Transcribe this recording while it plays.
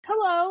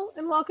Hello,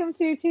 and welcome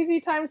to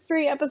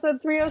TV3, episode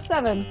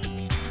 307.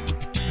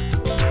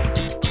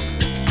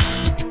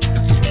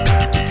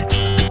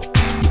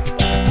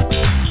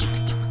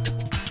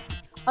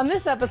 On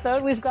this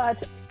episode, we've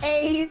got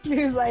a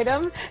news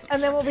item,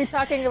 and then we'll be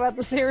talking about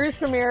the series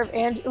premiere of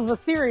Angie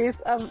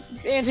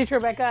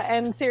Tribeca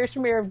and series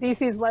premiere of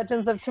DC's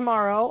Legends of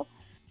Tomorrow,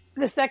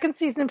 the second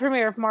season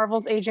premiere of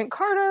Marvel's Agent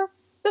Carter,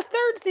 the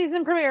third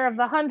season premiere of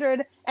The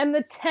 100, and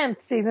the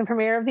 10th season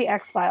premiere of The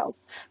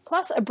X-Files,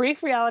 plus a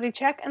brief reality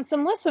check and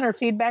some listener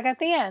feedback at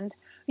the end.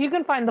 You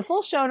can find the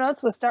full show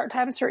notes with start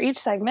times for each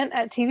segment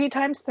at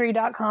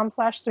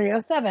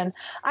tvx3.com/307.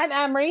 I'm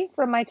Amrie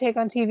from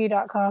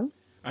mytakeontv.com.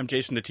 I'm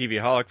Jason the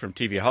TV Holic from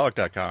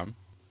tvholic.com.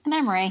 And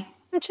I'm Ray.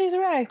 And she's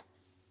Ray.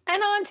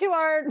 And on to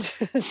our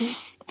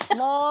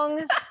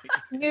long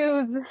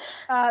news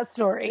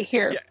story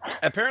here. Yeah,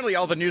 apparently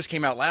all the news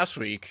came out last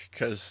week,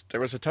 because there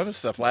was a ton of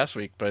stuff last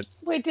week, but...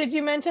 Wait, did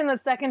you mention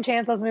that Second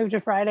Chance was moved to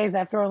Fridays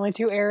after only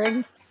 2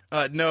 airings?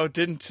 No,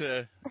 didn't...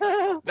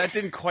 that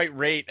didn't quite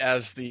rate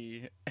as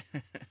the...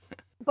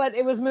 But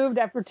it was moved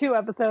after 2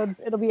 episodes.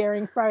 It'll be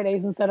airing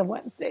Fridays instead of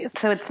Wednesdays.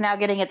 So it's now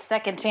getting its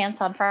second chance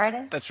on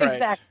Friday? That's right.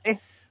 Exactly.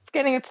 It's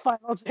getting its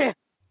final chance.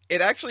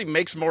 It actually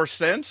makes more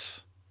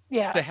sense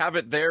to have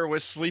it there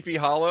with Sleepy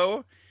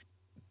Hollow.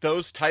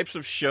 Those types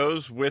of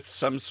shows with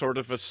some sort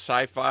of a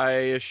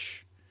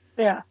sci-fi-ish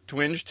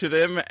twinge to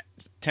them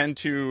tend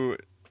to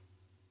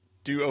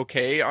do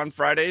okay on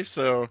Fridays.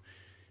 So,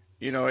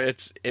 you know,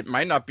 it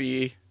might not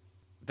be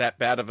that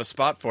bad of a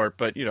spot for it,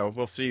 but, you know,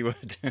 we'll see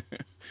what...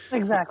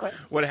 Exactly.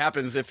 What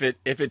happens if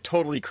it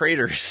totally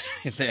craters?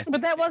 Then.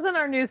 But that wasn't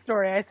our news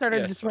story. I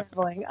started just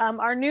rambling.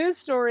 Our news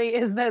story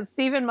is that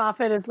Stephen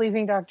Moffat is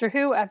leaving Doctor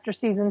Who after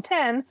season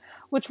 10,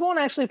 which won't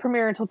actually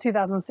premiere until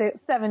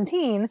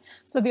 2017.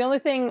 So the only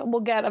thing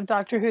we'll get of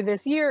Doctor Who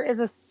this year is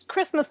a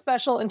Christmas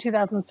special in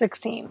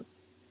 2016.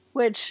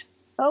 Which,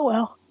 oh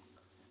well.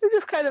 We're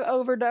just kind of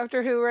over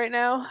Doctor Who right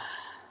now.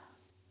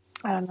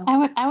 I don't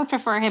know. I would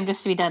prefer him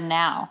just to be done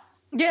now.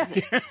 Yeah.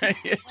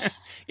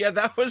 Yeah,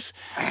 that was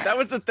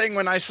the thing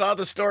when I saw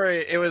the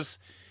story. It was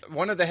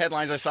one of the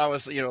headlines I saw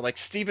was, you know, like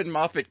Stephen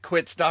Moffat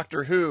quits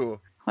Doctor Who.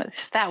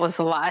 That was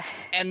a lot.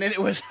 And then it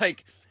was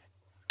like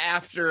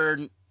after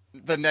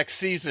the next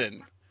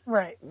season.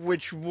 Right.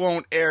 Which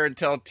won't air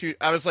until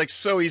I was like,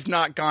 so he's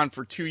not gone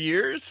for 2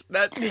 years?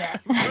 Yeah.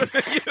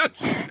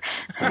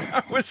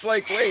 I was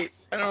like, wait,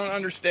 I don't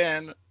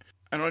understand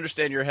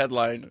your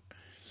headline.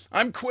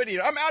 I'm quitting.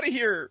 I'm out of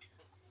here.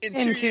 In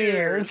 2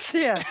 years.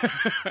 Yeah.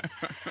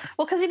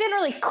 Well, because he didn't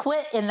really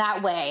quit in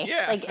that way.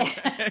 Yeah.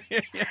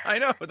 Yeah, I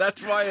know.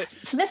 That's why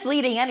it's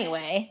misleading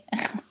anyway.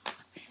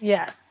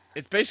 Yes.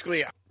 It's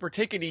basically, we're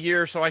taking a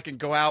year so I can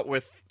go out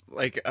with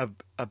like a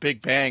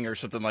big bang or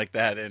something like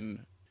that.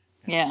 And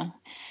yeah.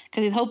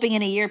 Because he's hoping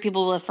in a year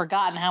people will have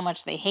forgotten how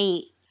much they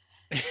hate.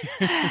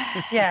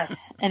 Yes.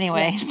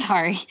 Anyway,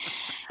 sorry.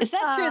 Is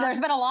that true? There's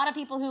been a lot of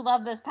people who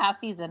love this past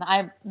season.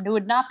 I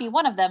would not be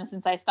one of them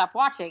since I stopped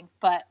watching,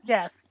 but...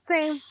 Yes.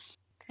 Same.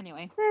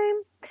 Anyway.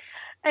 Same.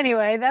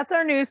 Anyway, that's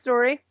our news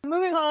story.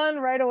 Moving on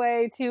right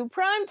away to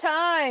prime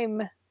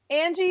time.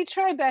 Angie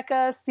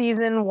Tribeca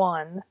season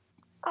 1.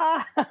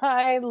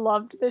 I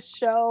loved this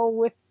show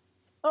with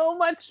so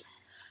much.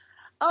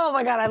 Oh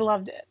my God, I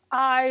loved it.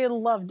 I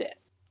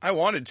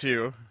wanted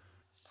to.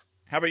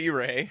 How about you,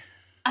 Ray?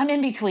 I'm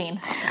in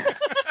between.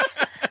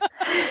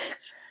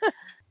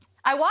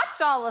 I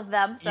watched all of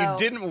them. So. You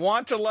didn't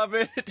want to love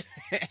it,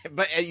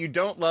 but you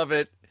don't love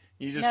it.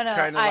 You just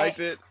kind of liked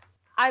it.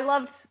 I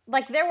loved,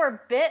 like, there were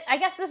I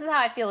guess this is how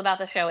I feel about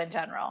the show in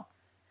general.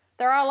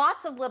 There are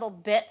lots of little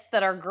bits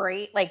that are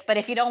great, like, but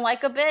if you don't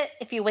like a bit,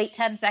 if you wait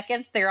 10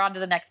 seconds, they're on to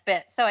the next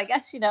bit. So I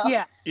guess, you know.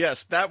 Yeah.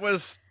 Yes, that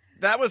was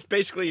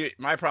basically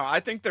my problem. I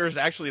think there's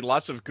actually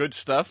lots of good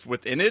stuff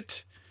within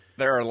it.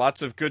 There are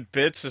lots of good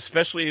bits,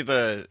 especially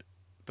the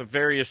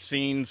various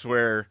scenes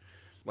where,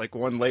 like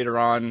one later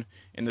on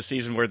in the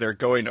season where they're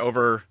going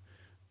over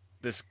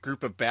this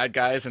group of bad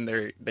guys and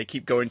they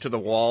keep going to the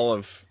wall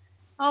of...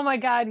 Oh my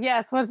God,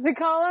 yes. What does he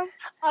call him?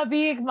 A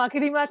big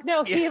muckety muck?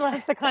 No, he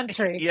left the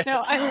country. Yes.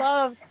 No, I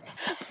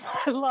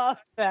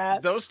loved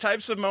that. Those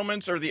types of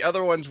moments are the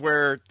other ones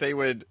where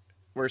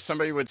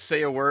somebody would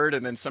say a word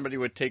and then somebody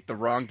would take the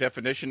wrong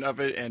definition of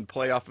it and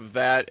play off of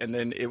that, and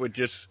then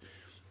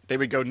they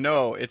would go,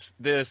 no, it's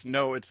this,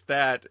 no, it's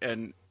that,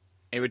 and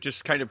it would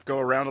just kind of go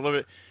around a little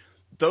bit.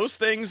 Those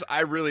things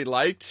I really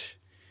liked,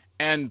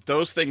 and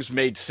those things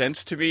made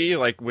sense to me,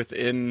 like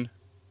within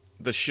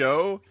the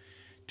show.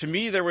 To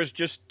me, there was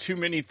just too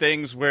many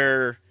things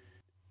where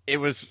it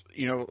was,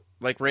 you know,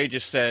 like Ray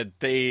just said,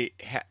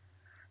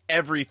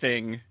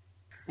 everything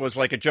was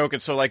like a joke.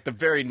 And so, like, the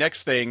very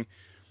next thing,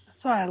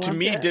 to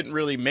me, didn't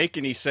really make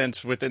any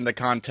sense within the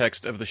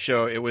context of the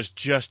show. It was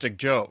just a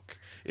joke.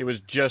 It was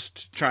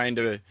just trying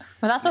to...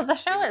 Well, that's what the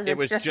show is.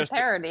 It's just a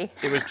parody.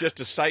 It was just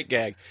a sight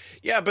gag.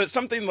 Yeah, but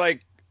something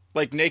like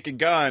Naked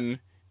Gun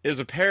is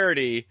a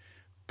parody,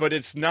 but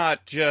it's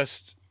not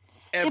just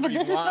every but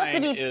this is supposed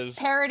to be is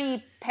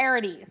parodies.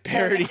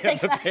 Parody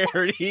of a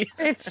parody.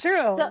 It's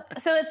true.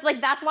 So it's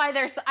like, that's why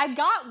I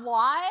got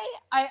why.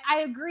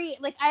 I agree.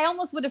 Like, I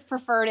almost would have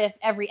preferred if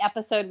every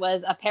episode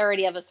was a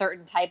parody of a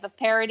certain type of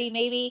parody,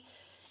 maybe,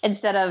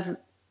 instead of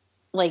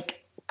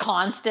like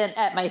constant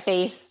at my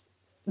face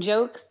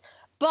jokes.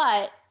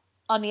 But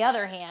on the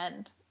other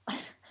hand,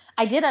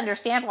 I did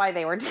understand why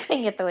they were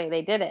doing it the way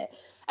they did it.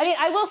 I mean,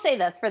 I will say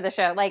this for the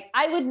show. Like,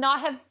 I would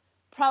not have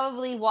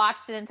probably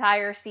watched an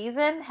entire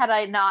season had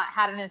I not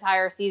had an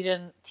entire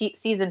season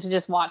to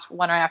just watch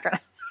one right after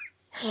another.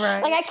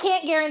 Right. Like, I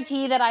can't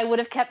guarantee that I would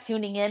have kept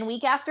tuning in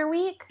week after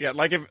week. Yeah,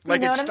 like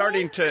it's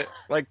starting to,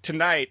 like,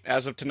 tonight,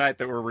 as of tonight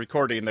that we're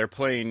recording, they're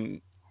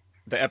playing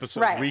the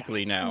episode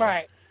weekly now.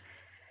 Right.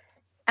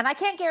 And I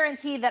can't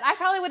guarantee that I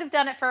probably would have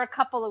done it for a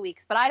couple of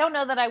weeks, but I don't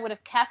know that I would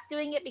have kept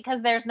doing it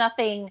because there's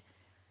nothing,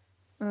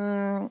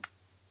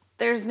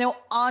 there's no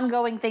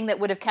ongoing thing that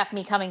would have kept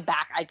me coming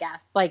back, I guess.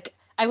 Like,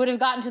 I would have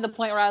gotten to the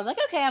point where I was like,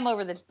 okay, I'm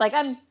over this. Like,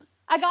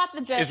 I got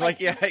the joke. It's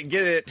like, yeah, I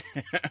get it.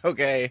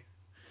 Okay.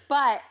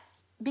 But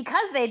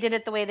because they did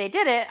it the way they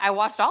did it, I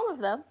watched all of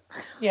them.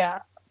 Yeah.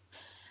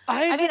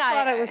 I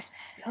thought it was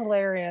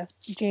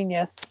hilarious.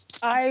 Genius.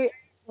 I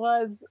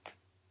was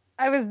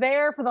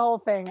there for the whole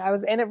thing. I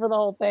was in it for the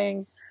whole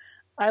thing.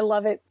 I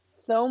love it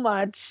so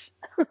much.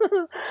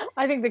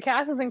 I think the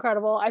cast is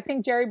incredible. I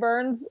think Jerry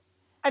Burns,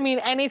 I mean,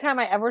 anytime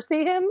I ever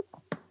see him,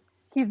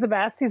 he's the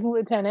best. He's a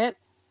lieutenant.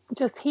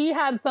 Just, he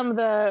had some of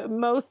the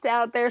most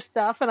out there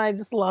stuff, and I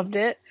just loved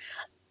it.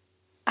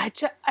 I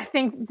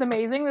think it's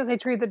amazing that they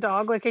treat the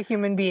dog like a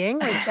human being.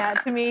 Like,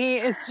 that to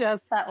me is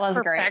just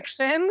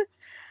perfection. Great.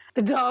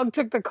 The dog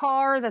took the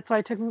car. That's why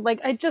I took him. Like,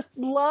 I just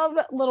love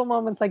little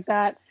moments like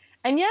that.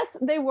 And yes,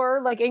 they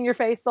were like in your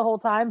face the whole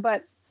time,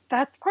 but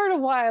that's part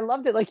of why I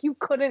loved it. Like, you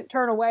couldn't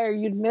turn away or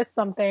you'd miss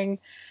something.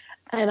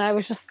 And I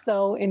was just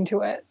so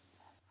into it.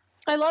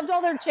 I loved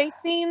all their chase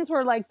scenes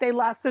where, like, they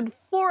lasted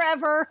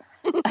forever.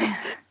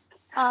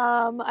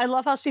 I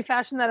love how she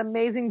fashioned that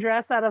amazing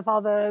dress out of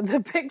all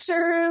the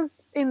pictures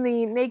in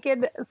the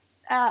naked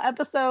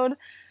episode.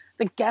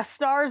 The guest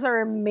stars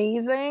are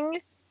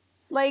amazing.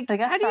 Like, the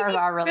guest stars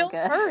are really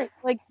good. Murray?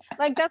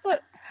 Like that's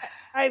what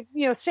I,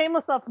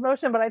 shameless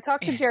self-promotion, but I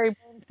talked to Jerry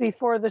Burns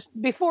before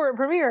it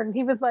premiered, and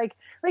he was like,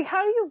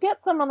 how do you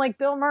get someone like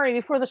Bill Murray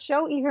before the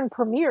show even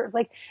premieres?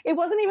 Like, it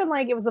wasn't even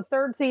like it was the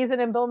third season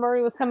and Bill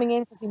Murray was coming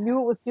in because he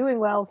knew it was doing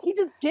well. He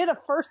just did a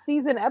first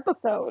season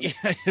episode.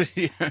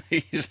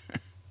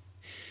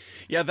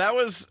 Yeah, that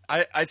was,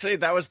 I'd say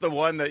that was the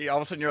one that all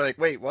of a sudden you're like,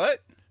 wait, what?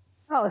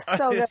 Oh, it's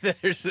so good.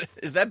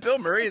 Is that Bill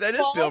Murray? That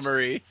is Bill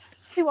Murray.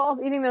 She was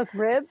eating those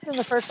ribs in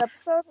the first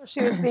episode where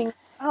she was being,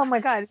 oh my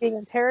God, being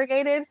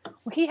interrogated.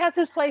 Well, he has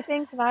his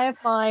playthings and I have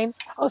mine.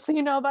 Oh, so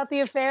you know about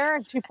the affair?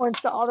 And she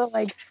points to all the,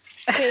 like,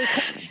 fake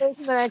pictures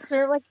in the next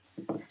room. Like,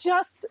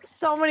 just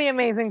so many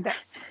amazing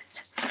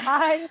things.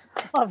 I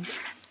loved it.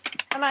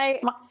 And I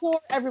implore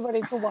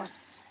everybody to watch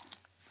it.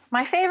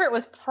 My favorite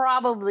was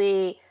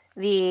probably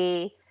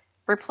the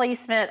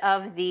replacement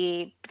of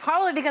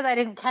probably because I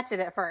didn't catch it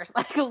at first.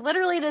 Like,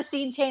 literally the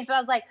scene changed and I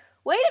was like,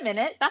 wait a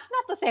minute, that's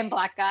not the same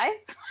black guy.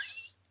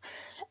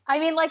 I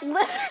mean, like,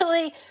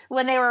 literally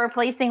when they were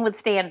replacing with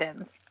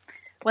stand-ins.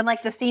 When,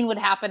 like, the scene would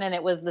happen and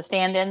it was the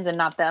stand-ins and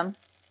not them.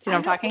 You know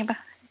what I'm talking about?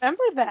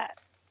 Remember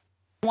that.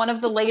 One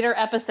of the later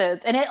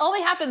episodes. And it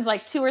only happens,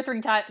 like,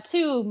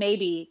 two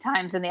maybe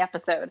times in the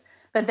episode.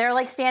 But they're,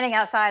 like, standing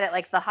outside at,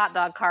 like, the hot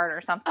dog cart or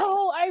something.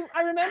 Oh,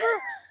 I remember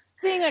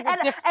seeing, like,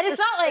 a different... And it's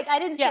not like, I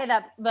didn't say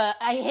that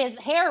his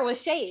hair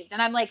was shaved.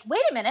 And I'm like,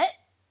 wait a minute.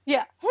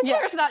 Yeah. His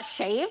hair's not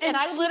shaved. And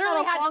I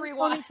literally had to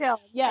rewind.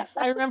 Yes,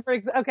 I remember.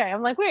 Okay,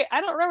 I'm like, wait,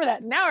 I don't remember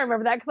that. Now I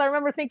remember that because I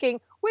remember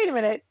thinking, wait a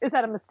minute, is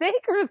that a mistake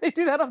or did they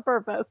do that on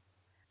purpose?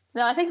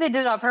 No, I think they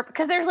did it on purpose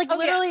because there's, like,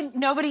 literally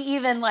nobody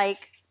even, like,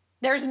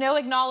 there's no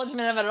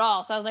acknowledgement of it at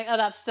all. So I was like, oh,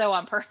 that's so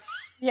on purpose.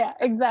 Yeah,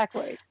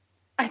 exactly.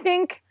 I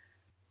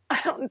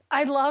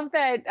love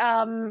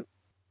that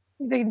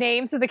the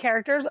names of the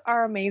characters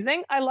are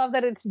amazing. I love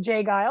that it's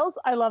Jay Giles.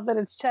 I love that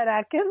it's Chet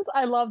Atkins.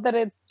 I love that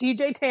it's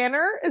DJ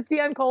Tanner is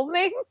Deanne Cole's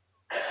name.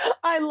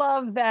 I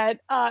love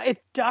that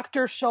it's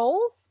Dr.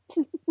 Scholes,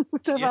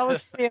 which I thought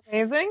was pretty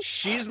amazing.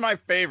 She's my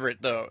favorite,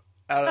 though.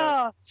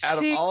 Out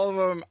of all of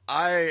them,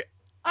 I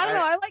don't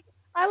know.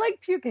 I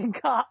like Puking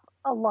Cop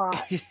a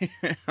lot.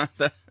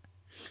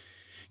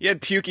 You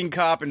had Puking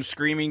Cop and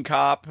Screaming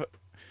Cop.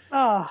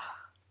 Oh.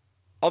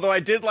 Although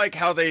I did like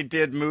how they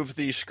did move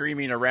the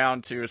screaming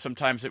around too.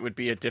 Sometimes it would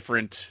be a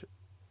different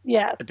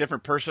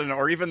person,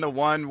 or even the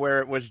one where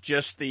it was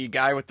just the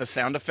guy with the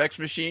sound effects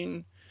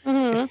machine.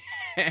 Mm-hmm.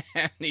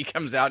 And he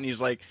comes out and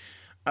he's like,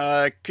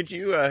 could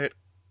you,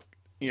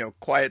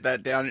 quiet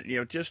that down?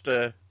 Just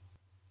a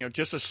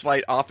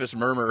slight office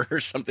murmur or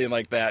something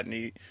like that.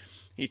 And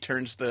he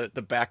turns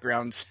the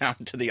background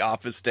sound to the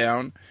office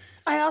down.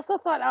 I also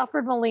thought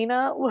Alfred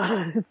Molina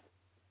was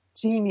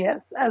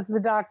genius as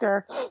the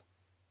doctor.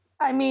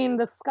 I mean,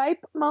 the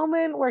Skype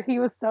moment where he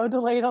was so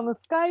delayed on the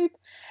Skype,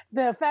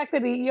 the fact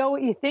that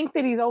you think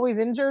that he's always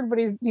injured, but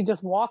he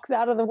just walks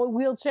out of the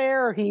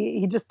wheelchair, or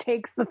he just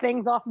takes the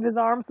things off of his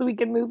arm so he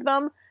can move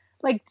them.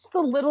 Like, just the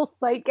little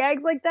sight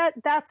gags like that,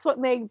 that's what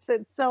makes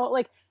it so,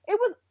 like,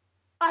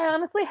 I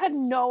honestly had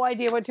no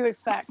idea what to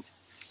expect.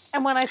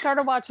 And when I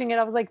started watching it,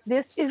 I was like,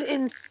 this is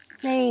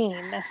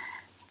insane.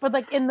 But,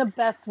 like, in the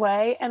best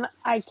way, and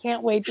I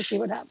can't wait to see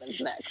what happens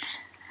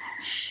next.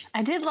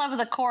 I did love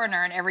the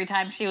coroner, and every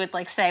time she would,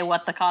 like, say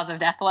what the cause of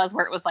death was,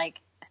 where it was like,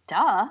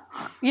 duh.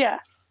 Yeah,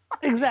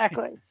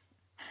 exactly.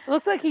 It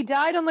looks like he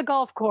died on the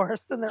golf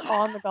course, and they're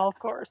on the golf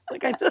course.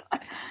 Like,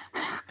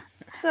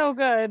 so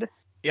good.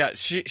 Yeah,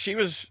 she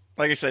was,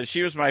 like I said,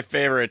 she was my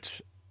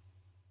favorite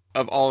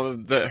of all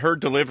of her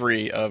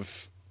delivery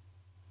of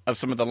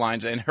some of the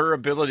lines, and her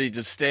ability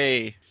to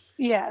stay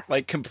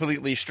like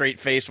completely straight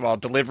faced while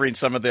delivering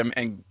some of them,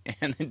 and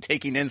then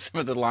taking in some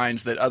of the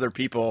lines that other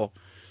people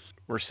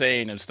were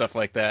saying and stuff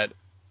like that.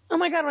 Oh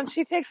my god, when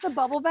she takes the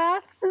bubble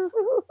bath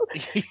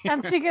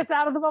and she gets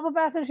out of the bubble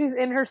bath and she's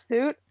in her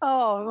suit.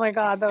 Oh my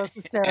god, that was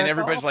hysterical. And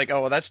everybody's like,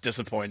 oh, well, that's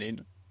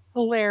disappointing.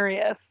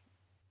 Hilarious.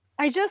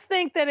 I just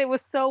think that it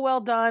was so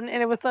well done,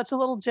 and it was such a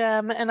little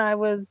gem, and I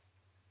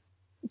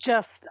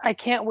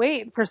can't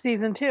wait for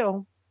season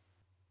 2.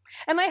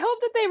 And I hope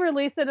that they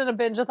release it in a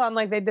binge-a-thon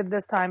like they did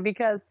this time,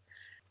 because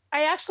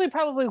I actually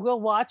probably will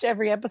watch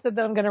every episode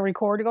that I'm going to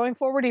record going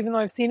forward, even though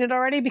I've seen it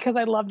already, because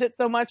I loved it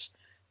so much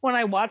when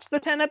I watched the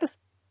 10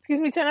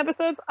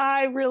 episodes.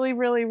 I really,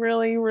 really,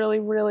 really, really,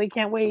 really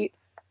can't wait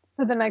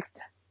for the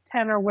next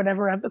 10 or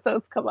whatever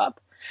episodes come up.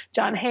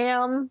 John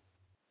Hamm,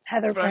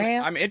 Heather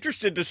Graham. I'm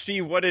interested to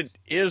see what it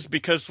is,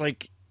 because,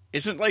 like,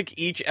 isn't, like,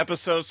 each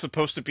episode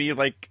supposed to be,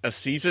 like, a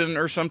season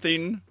or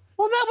something?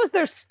 Well, that was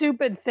their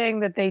stupid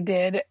thing that they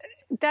did.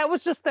 That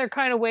was just their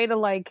kind of way to,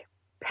 like,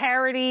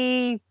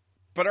 parody.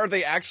 But are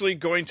they actually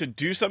going to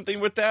do something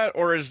with that?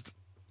 Or is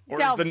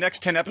the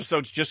next 10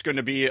 episodes just going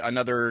to be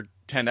another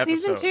 10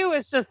 episodes? Season 2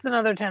 is just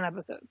another 10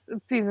 episodes.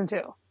 It's season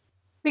 2.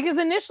 Because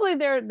initially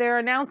their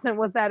announcement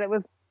was that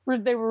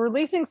they were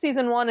releasing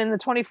season 1 in the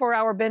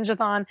 24-hour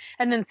binge-a-thon,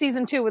 and then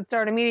season 2 would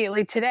start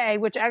immediately today,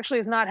 which actually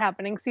is not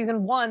happening.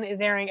 Season 1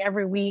 is airing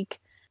every week.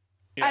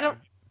 Yeah,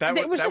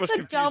 it was just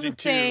a dumb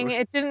thing.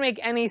 It didn't make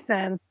any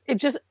sense. It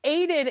just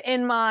aided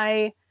in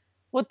my,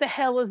 what the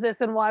hell is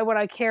this and why would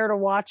I care to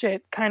watch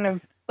it kind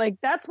of, like,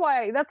 that's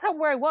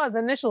where I was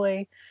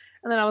initially.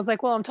 And then I was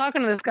like, well, I'm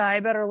talking to this guy. I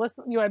better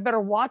listen. I better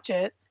watch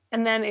it.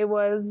 And then it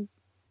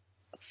was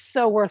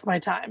so worth my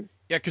time.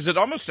 Yeah, because it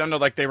almost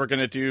sounded like they were going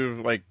to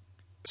do, like,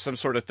 some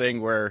sort of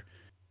thing where,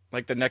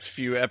 like, the next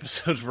few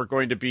episodes were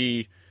going to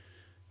be,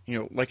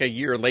 like a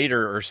year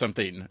later or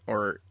something,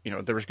 or,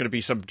 there was going to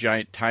be some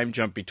giant time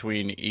jump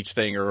between each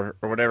thing or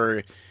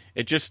whatever.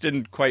 It just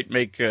didn't quite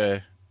make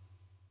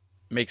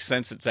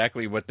sense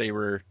exactly what they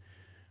were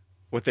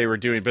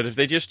doing. But if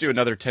they just do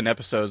another 10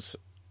 episodes,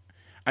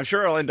 I'm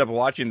sure I'll end up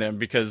watching them,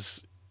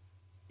 because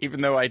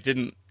even though I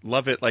didn't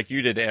love it like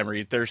you did,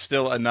 Amrie, there's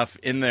still enough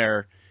in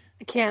there.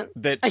 I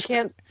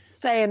can't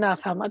say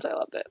enough how much I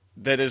loved it.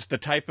 That is the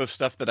type of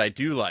stuff that I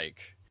do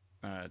like.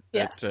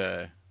 Yes.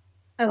 I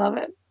love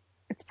it.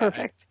 It's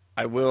perfect.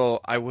 I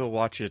will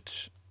watch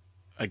it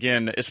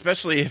again,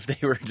 especially if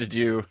they were to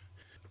do,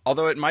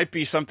 although it might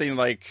be something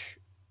like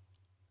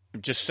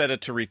just set it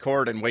to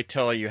record and wait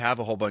till you have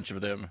a whole bunch of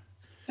them.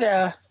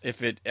 Yeah.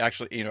 If it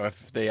actually,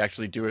 if they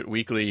actually do it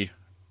weekly,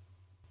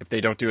 if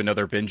they don't do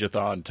another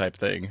binge-a-thon type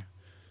thing.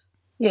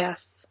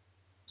 Yes.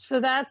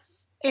 So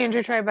that's Angie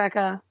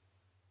Tribeca.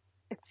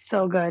 It's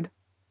so good.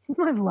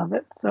 I love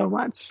it so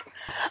much.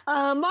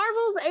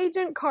 Marvel's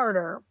Agent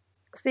Carter.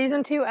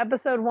 Season 2,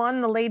 Episode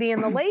 1, The Lady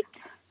in the Lake,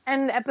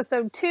 and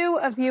Episode 2,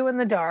 A View in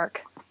the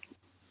Dark.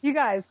 You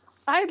guys,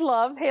 I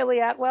love Haley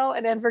Atwell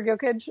and Edward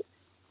Gilkridge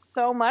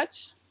so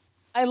much.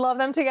 I love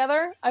them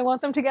together. I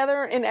want them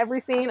together in every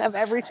scene of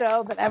every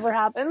show that ever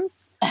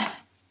happens.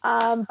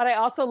 But I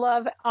also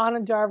love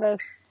Anna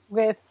Jarvis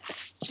with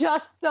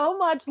just so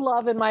much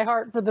love in my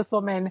heart for this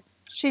woman.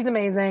 She's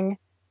amazing.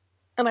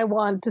 And I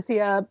want to see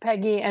a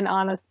Peggy and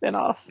Anna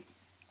spinoff.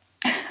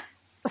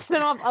 A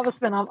spinoff of a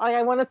spinoff.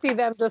 I want to see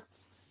them just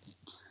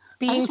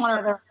being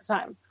together all the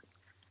time.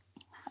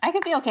 I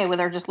could be okay with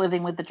her just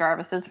living with the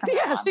Jarvises from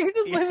now on. She could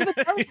just live with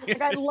the Jarvises.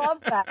 Like, I love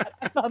that.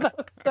 I thought that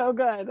was so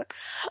good.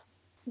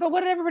 But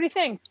what did everybody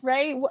think,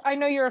 right? I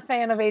know you're a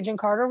fan of Agent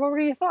Carter. What were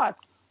your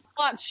thoughts?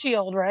 Watch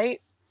S.H.I.E.L.D.,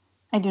 right?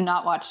 I do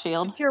not watch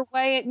S.H.I.E.L.D. It's your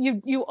way.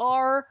 You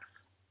are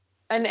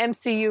an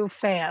MCU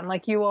fan.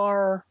 Like, you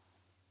are...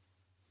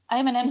 I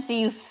am an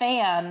MCU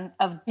fan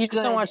of you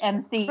good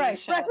MCU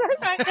shows. Right.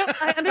 No,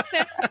 I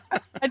understand.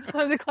 I just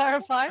wanted to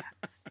clarify.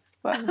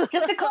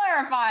 Just to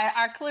clarify,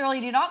 I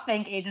clearly do not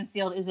think Agent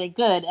S.H.I.E.L.D. is a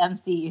good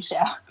MCU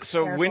show.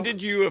 So when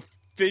did you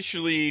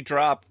officially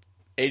drop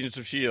Agents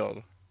of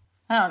S.H.I.E.L.D.?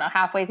 I don't know,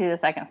 halfway through the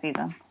second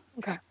season.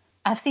 Okay.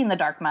 I've seen the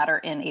dark matter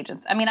in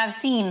Agents. I mean, I've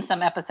seen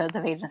some episodes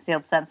of Agent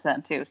S.H.I.E.L.D. since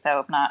then, too,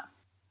 so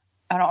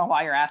I don't know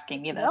why you're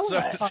asking me this.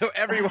 So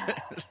everyone,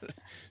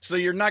 so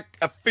you're not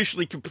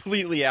officially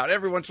completely out.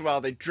 Every once in a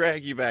while, they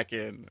drag you back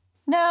in.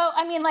 No,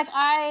 I mean, like,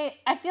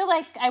 I feel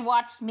like I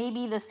watched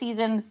maybe the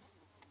season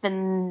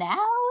finale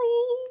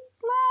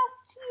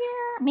last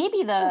year.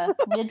 Maybe the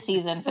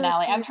mid-season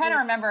finale. I'm trying to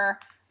remember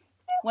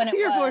when it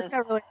was.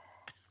 Really...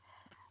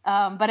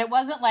 but it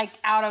wasn't, like,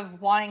 out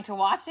of wanting to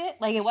watch it.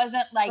 Like, it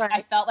wasn't, like,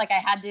 I felt like I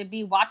had to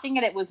be watching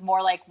it. It was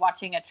more like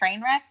watching a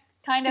train wreck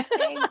kind of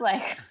thing.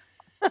 Like,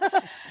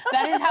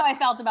 that is how I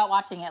felt about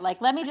watching it.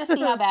 Like, let me just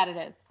see how bad it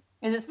is.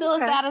 Is it still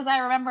as bad as I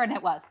remember? And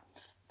it was.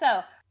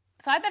 So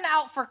I've been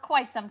out for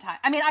quite some time.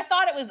 I mean, I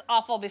thought it was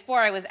awful before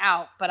I was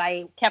out, but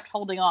I kept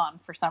holding on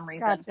for some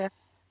reason. Gotcha.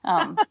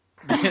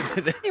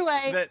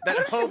 Anyway.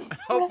 That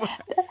hope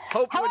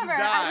However,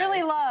 I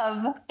really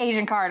love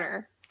Agent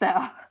Carter.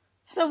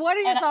 So what are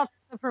your thoughts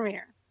on the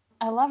premiere?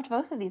 I loved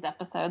both of these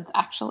episodes,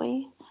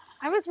 actually.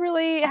 I was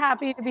really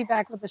happy to be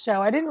back with the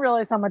show. I didn't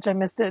realize how much I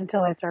missed it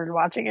until I started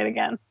watching it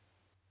again.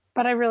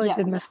 But I really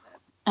did miss it.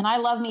 And I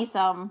love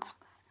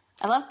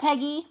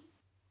Peggy.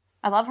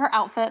 I love her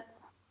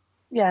outfits.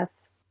 Yes.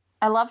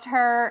 I loved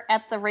her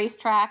at the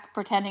racetrack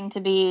pretending to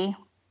be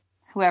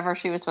whoever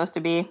she was supposed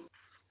to be.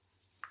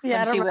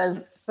 Yeah, she was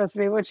supposed to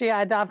be. When she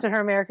adopted her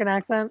American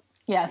accent.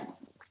 Yes.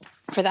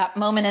 For that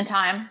moment in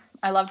time.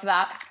 I loved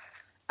that.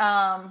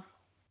 I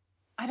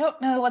don't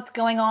know what's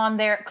going on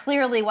there.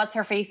 Clearly, what's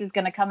her face is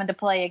going to come into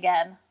play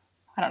again.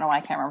 I don't know why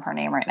I can't remember her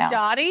name right now.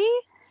 Dottie?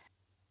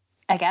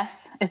 I guess.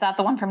 Is that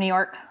the one from New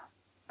York?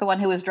 The one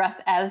who was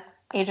dressed as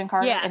Agent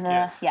Carter?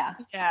 Yes. Yeah.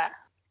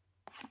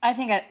 I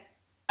think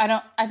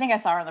I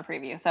saw her in the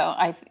preview, so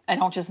I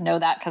don't just know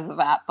that because of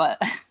that,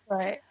 but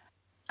right.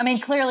 I mean,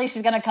 clearly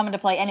she's going to come into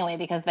play anyway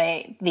because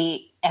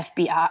the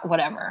FBI,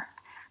 whatever.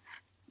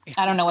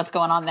 I don't know what's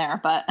going on there,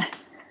 but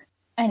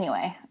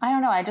anyway, I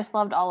don't know. I just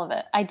loved all of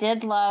it. I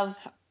did love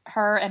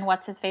her and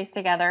what's his face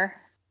together.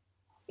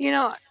 You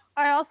know,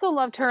 I also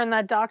loved her and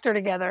that doctor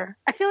together.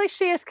 I feel like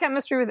she has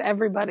chemistry with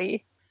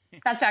everybody.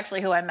 That's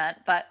actually who I meant,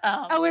 but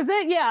oh, is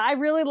it? Yeah, I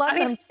really love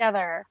them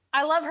together.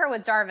 I love her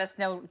with Jarvis,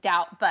 no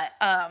doubt, but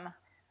I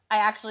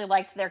actually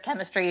liked their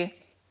chemistry,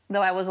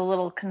 though I was a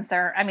little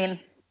concerned. I mean,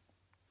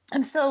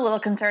 I'm still a little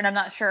concerned. I'm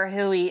not sure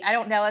I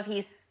don't know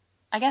if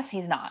I guess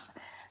he's not.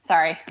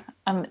 Sorry.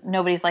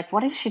 Nobody's like,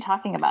 what is she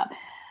talking about?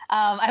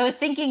 I was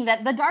thinking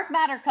that the dark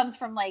matter comes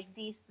from like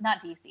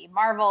not DC,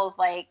 Marvel's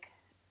like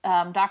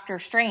Doctor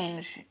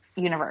Strange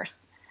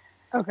universe.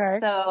 Okay.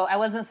 So I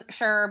wasn't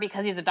sure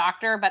because he's a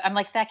doctor, but I'm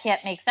like, that can't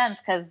make sense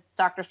because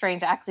Doctor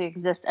Strange actually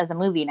exists as a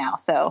movie now.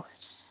 So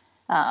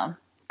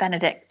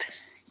Benedict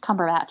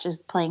Cumberbatch is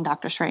playing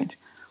Doctor Strange.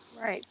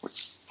 Right.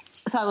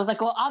 So I was like,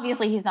 well,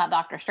 obviously he's not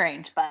Doctor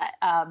Strange,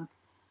 but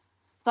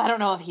so I don't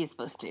know if he's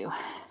supposed to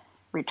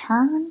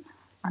return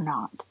or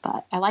not,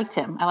 but I liked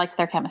him. I liked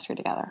their chemistry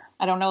together.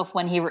 I don't know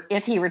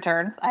if he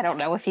returns. I don't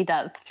know if he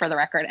does, for the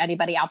record.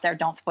 Anybody out there,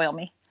 don't spoil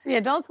me. Yeah,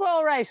 don't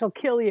spoil Ray. She'll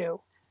kill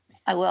you.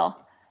 I will.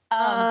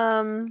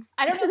 I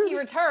don't know if he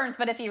returns,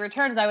 but if he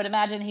returns, I would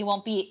imagine he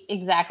won't be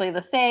exactly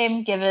the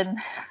same given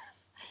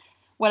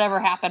whatever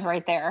happened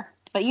right there.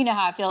 But you know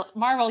how I feel.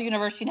 Marvel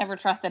Universe, you never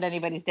trust that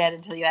anybody's dead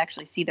until you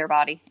actually see their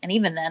body. And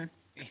even then.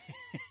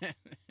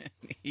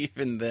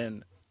 Even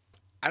then.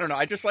 I don't know.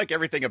 I just like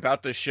everything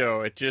about this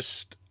show.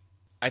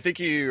 I think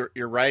you're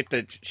right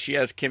that she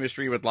has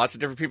chemistry with lots of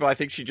different people. I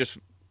think she just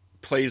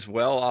plays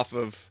well off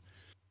of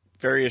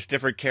various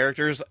different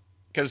characters.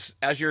 Because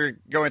as you're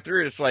going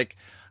through it, it's like,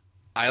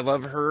 I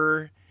love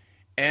her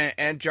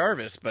and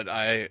Jarvis, but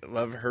I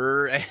love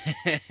her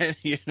and,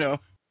 you know.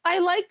 I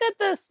like that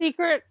the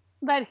secret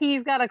that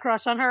he's got a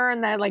crush on her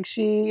and that, like,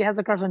 she has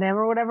a crush on him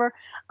or whatever.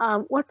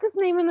 What's his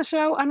name in the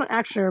show? I don't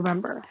actually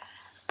remember.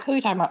 Who are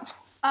you talking about?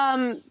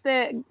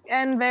 The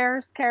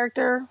Enver's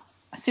character.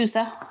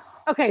 Sousa.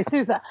 Okay,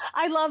 Sousa.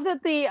 I love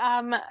that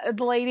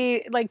the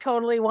lady, like,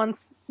 totally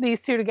wants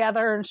these two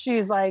together, and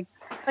she's like,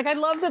 I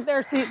love that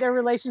their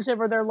relationship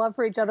or their love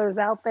for each other is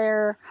out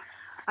there.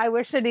 I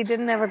wish that he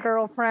didn't have a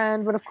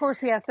girlfriend, but of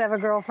course he has to have a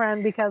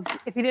girlfriend because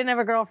if he didn't have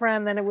a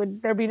girlfriend, then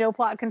there'd be no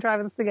plot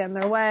contrivance to get in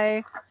their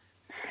way.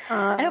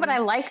 I know, but I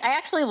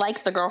actually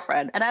like the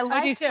girlfriend, and I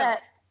liked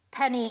that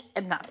Penny.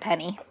 I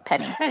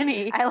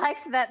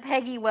liked that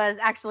Peggy was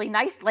actually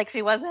nice, like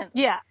she wasn't.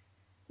 Yeah.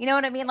 You know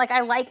what I mean? Like,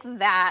 I like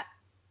that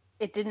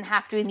it didn't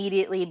have to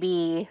immediately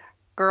be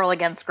girl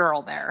against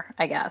girl there,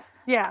 I guess.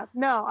 Yeah.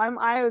 No,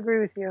 I agree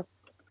with you.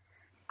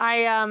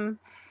 I don't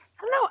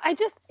know.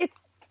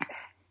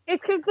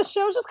 Because the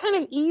show's just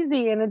kind of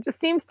easy and it just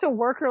seems to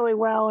work really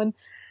well. And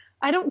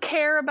I don't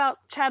care about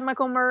Chad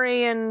Michael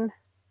Murray and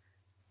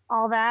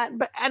all that.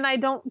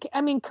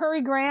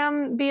 Curry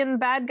Graham being the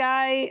bad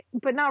guy,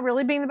 but not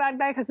really being the bad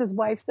guy because his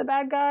wife's the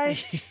bad guy.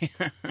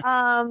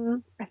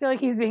 I feel like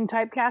he's being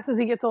typecast as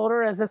he gets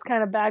older as this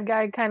kind of bad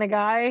guy kind of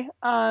guy.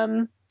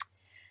 I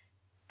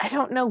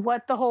don't know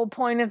what the whole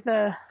point of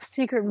the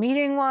secret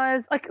meeting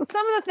was. Like,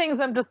 some of the things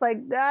I'm just like,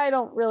 I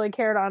don't really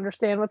care to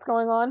understand what's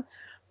going on.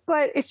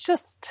 But it's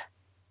just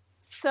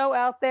so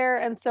out there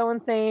and so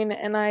insane,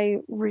 and I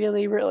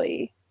really,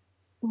 really,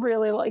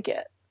 really like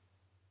it.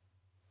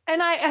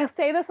 And I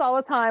say this all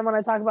the time when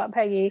I talk about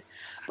Peggy,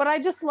 but I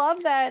just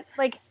love that,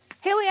 like,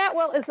 Haley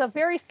Atwell is a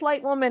very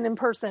slight woman in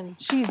person.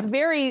 She's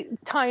very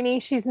tiny.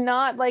 She's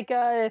not like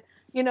a,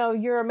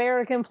 your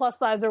American plus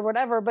size or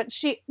whatever, but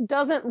she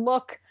doesn't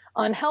look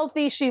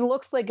unhealthy. She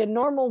looks like a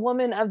normal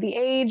woman of the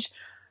age.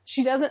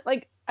 She doesn't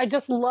I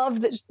just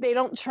love that they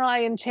don't try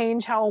and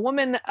change how a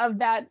woman of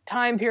that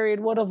time period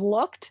would have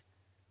looked.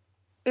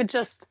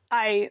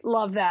 I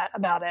love that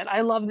about it.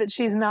 I love that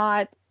she's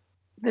not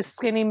this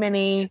skinny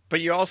mini. But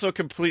you also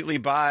completely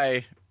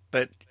buy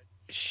that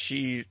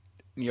she,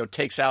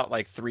 takes out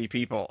like 3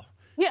 people.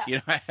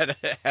 Yeah.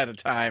 At a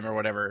time or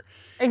whatever.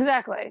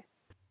 Exactly.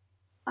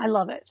 I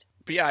love it.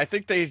 But yeah, I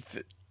think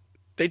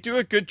they do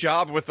a good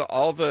job with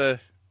all the,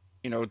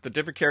 the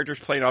different characters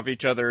playing off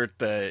each other.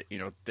 The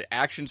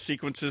action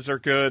sequences are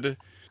good.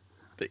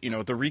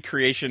 The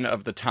recreation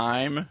of the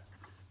time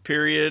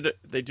period,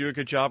 they do a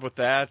good job with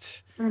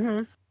that.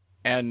 Mm-hmm.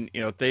 And,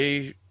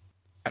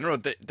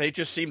 they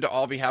just seem to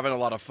all be having a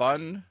lot of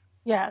fun.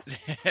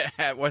 Yes.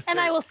 I will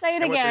say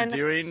it again. What they're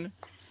doing.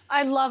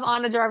 I love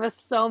Anna Jarvis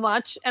so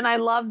much, and I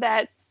love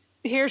that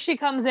here she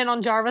comes in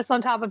on Jarvis on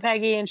top of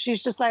Peggy, and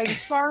she's just like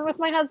sparring with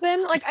my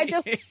husband.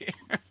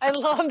 I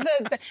love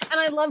and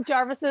I love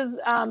Jarvis's,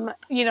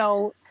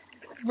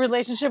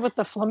 relationship with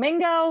the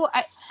flamingo.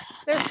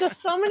 There's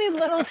just so many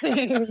little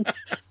things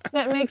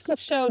that makes the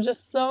show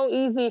just so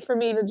easy for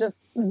me to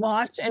just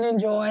watch and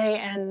enjoy,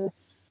 and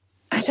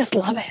I just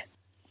love it.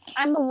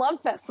 I'm a love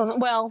fest on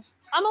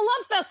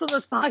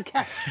this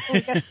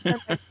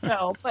podcast.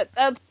 No, but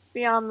that's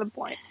beyond the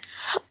point.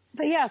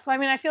 But yeah, so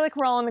I feel like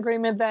we're all in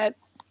agreement that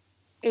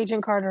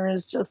Agent Carter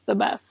is just the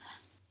best.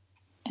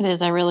 It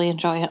is. I really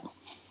enjoy it.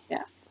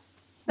 Yes.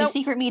 The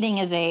Secret Meeting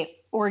is a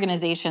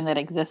organization that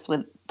exists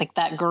with,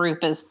 that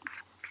group is,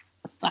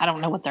 I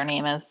don't know what their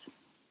name is.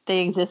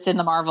 They exist in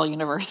the Marvel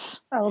universe.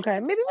 Oh, okay.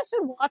 Maybe I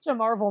should watch a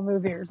Marvel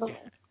movie or something.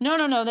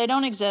 No. They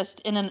don't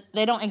exist in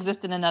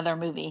another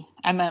movie.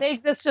 They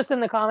exist just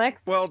in the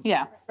comics? Well,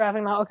 yeah.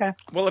 Okay.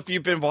 Well, if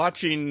you've been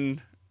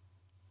watching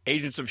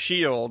Agents of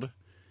S.H.I.E.L.D.,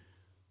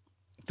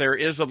 there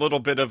is a little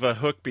bit of a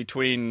hook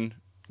between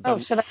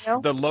should I know?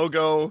 The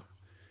logo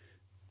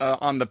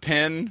on the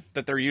pin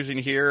that they're using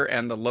here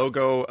and the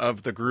logo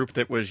of the group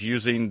that was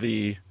using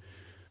the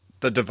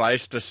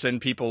device to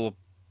send people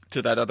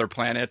to that other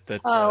planet.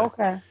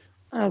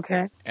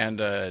 Okay. And,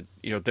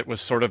 that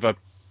was sort of a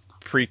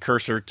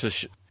precursor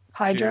to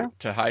Hydra?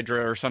 To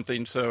Hydra or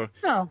something. So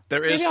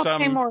there maybe is I'll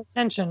some... pay more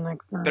attention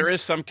next time. There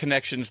is some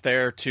connections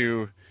there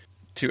to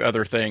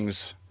other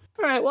things.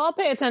 All right, well, I'll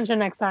pay attention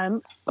next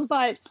time.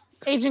 But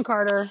Agent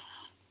Carter,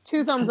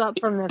 2 thumbs up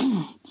from this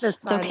side.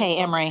 It's okay,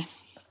 Amrie.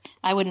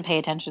 I wouldn't pay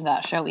attention to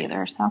that show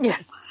either. So yeah,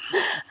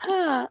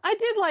 I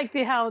did like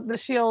how the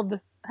S.H.I.E.L.D.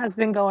 has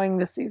been going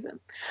this season,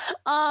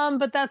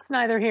 but that's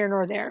neither here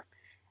nor there.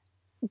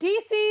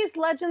 DC's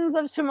Legends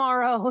of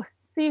Tomorrow,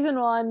 Season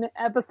 1,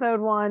 Episode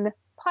 1,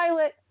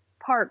 Pilot,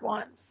 Part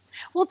 1.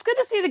 Well, it's good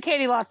to see that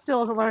Katie Lotz still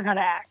doesn't learn how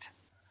to act.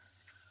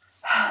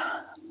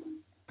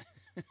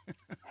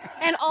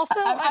 And also,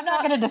 I'm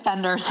not going to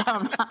defend her, so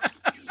I'm not.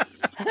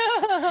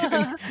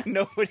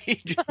 Nobody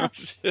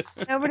jumps.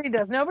 Nobody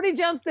does. Nobody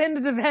jumps in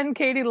to defend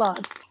Katie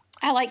Lotz.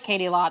 I like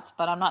Katie Lotz,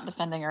 but I'm not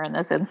defending her in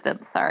this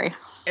instance. Sorry.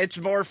 It's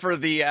more for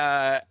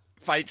the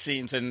fight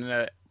scenes and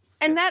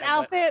that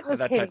outfit was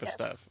that hideous. Type of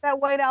stuff.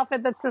 That white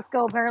outfit that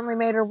Cisco apparently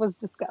made her was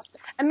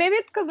disgusting. And maybe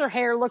it's because her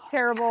hair looked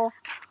terrible,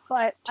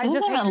 but she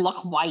doesn't even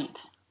look white.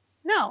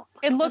 No,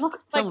 it looked like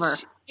silver.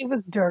 It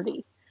was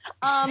dirty.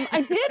 I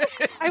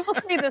will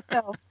say this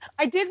though.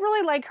 I did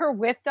really like her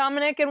with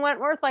Dominic and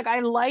Wentworth.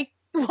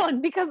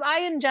 Because I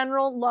in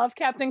general love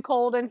Captain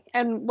Cold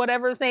and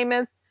whatever his name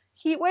is.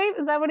 Heatwave,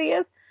 is that what he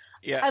is?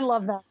 Yeah. I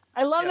love that.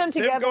 I love them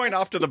together. Them going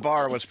off to the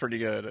bar was pretty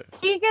good.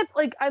 He gets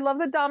I love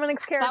that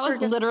Dominic's character. That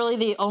was literally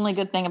the only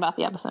good thing about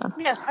the episode.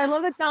 Yes, I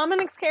love that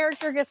Dominic's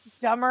character gets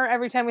dumber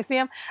every time we see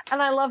him,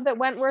 and I love that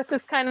Wentworth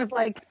is kind of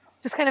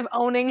just kind of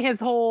owning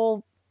his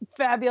whole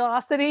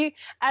fabulosity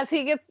as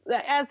he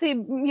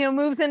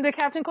moves into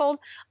Captain Cold.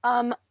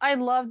 I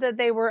love that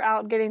they were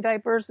out getting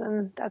diapers,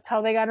 and that's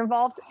how they got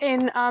involved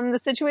in the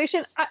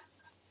situation.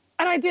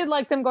 And I did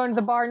like them going to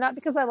the bar, not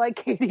because I like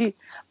Katie,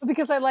 but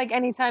because I like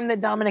any time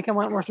that Dominic and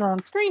Wentworth are on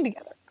screen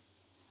together.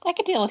 I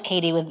could deal with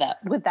Katie with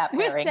that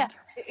pairing.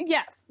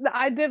 Yes,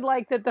 I did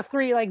like that the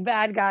 3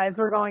 bad guys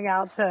were going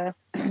out to.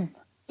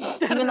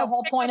 Even the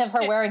whole point of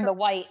her wearing the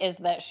white is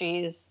that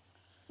she's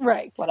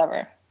right.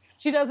 Whatever.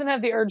 She doesn't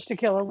have the urge to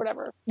kill or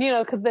whatever,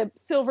 because the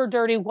silver,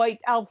 dirty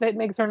white outfit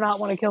makes her not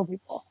want to kill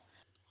people.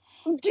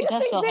 Do you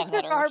think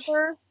Victor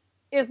Garber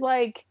is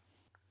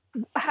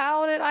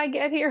how did I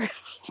get here?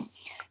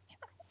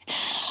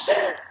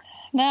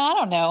 No, I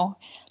don't know.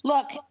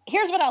 Look,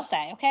 here's what I'll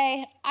say,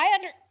 okay?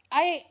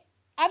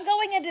 I'm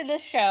going into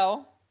this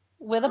show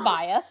with a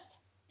bias.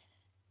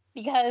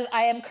 because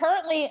I am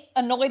currently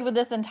annoyed with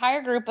this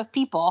entire group of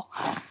people.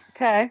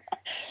 Okay.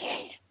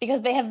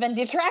 Because they have been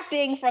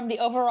detracting from the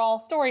overall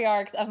story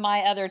arcs of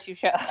my other two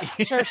shows.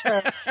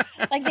 Sure.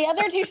 Like, the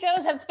other two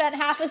shows have spent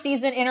half a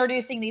season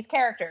introducing these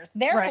characters.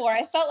 Therefore,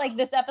 I felt like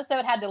this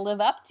episode had to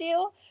live up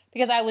to,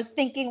 because I was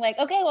thinking, like,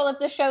 okay, well, if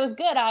the show is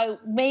good, I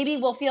maybe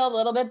will feel a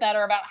little bit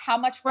better about how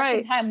much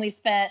freaking time we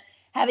spent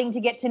having to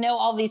get to know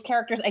all these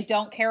characters I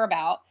don't care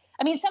about.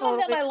 I mean, some of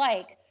them I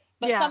like,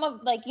 but some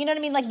of, like, you know what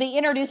I mean? Like, the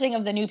introducing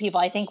of the new people,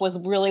 I think, was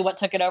really what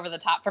took it over the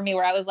top for me,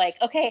 where I was like,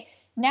 okay,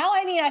 now,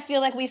 I mean, I feel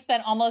like we've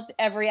spent almost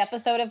every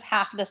episode of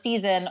half the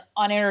season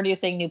on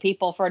introducing new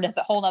people for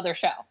a whole other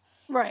show.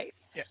 Right.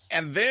 Yeah.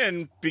 And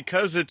then,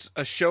 because it's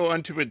a show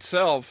unto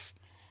itself,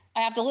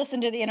 I have to listen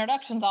to the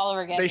introductions all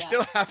over again. They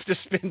still have to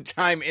spend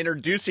time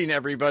introducing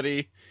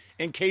everybody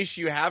in case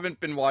you haven't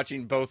been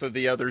watching both of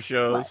the other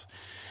shows.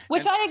 Right.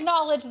 Which I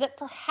acknowledge that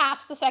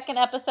perhaps the second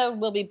episode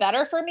will be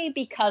better for me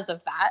because of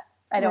that.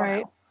 I don't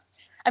know.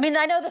 I mean,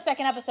 I know the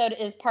second episode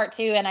is part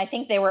 2, and I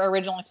think they were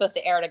originally supposed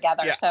to air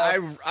together. Yeah,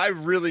 so I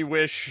really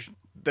wish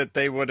that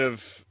they would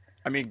have.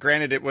 I mean,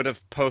 granted, it would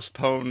have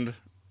postponed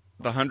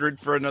the 100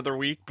 for another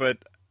week, but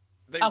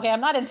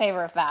I'm not in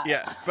favor of that.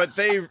 Yeah, but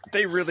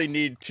they really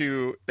needed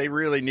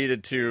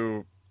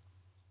to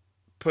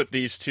put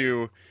these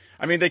two.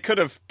 I mean, they could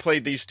have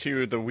played these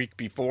two the week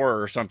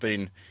before or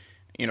something.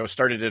 You know,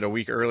 started it a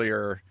week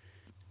earlier,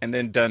 and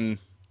then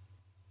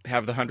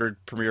have the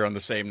 100 premiere on the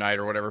same night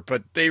or whatever,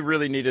 but they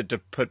really needed to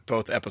put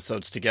both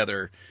episodes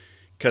together,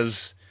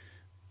 because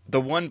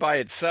the one by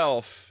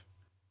itself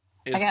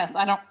is... I guess.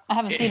 I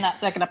haven't seen that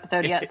second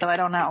episode yet, so I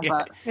don't know,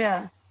 but...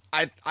 Yeah.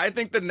 I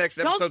think the next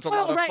episode's a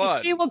lot of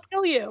fun. She will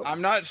kill you.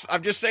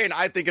 I'm just saying,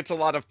 I think it's a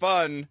lot of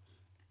fun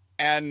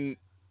and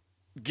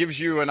gives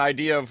you an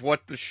idea of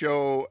what the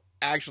show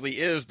actually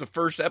is. The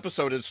first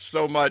episode is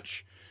so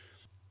much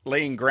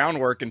laying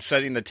groundwork and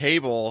setting the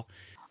table.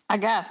 I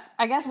guess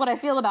what I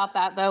feel about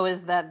that, though,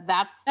 is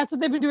that's what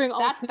they've been doing all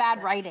That's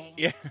bad writing.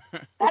 Yeah.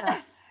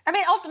 I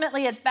mean,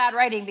 ultimately, it's bad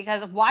writing,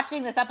 because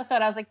watching this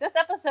episode, I was like, this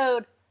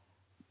episode,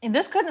 and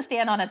this couldn't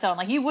stand on its own.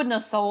 Like, you wouldn't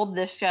have sold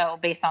this show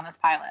based on this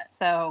pilot.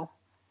 So,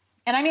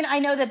 and I mean, I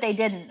know that they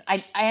didn't.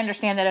 I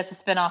understand that it's a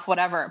spinoff,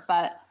 whatever,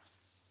 but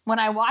when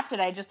I watched it,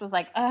 I just was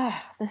like, ugh,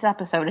 this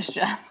episode is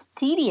just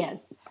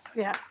tedious.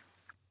 Yeah.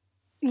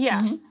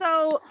 Yeah. Mm-hmm.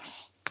 So,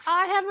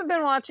 I haven't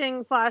been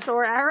watching Flash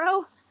or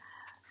Arrow.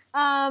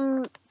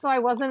 So I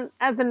wasn't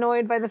as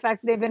annoyed by the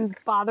fact that they've been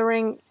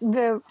bothering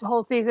the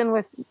whole season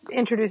with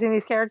introducing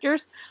these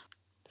characters.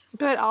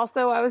 But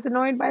also I was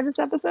annoyed by this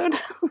episode.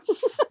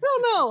 I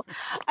don't know.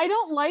 I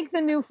don't like the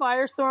new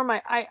Firestorm.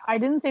 I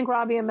didn't think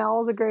Robbie Amell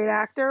was a great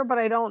actor, but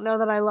I don't know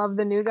that I love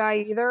the new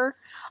guy either.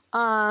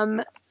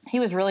 He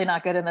was really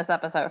not good in this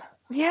episode.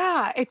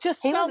 Yeah, it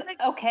just he felt was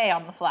like... okay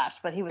on The Flash,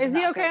 but he was Is not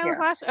he okay on here. The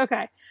Flash?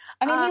 Okay.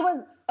 I mean, he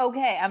was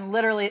okay. I'm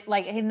literally,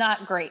 like, he's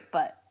not great,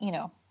 but, you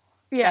know,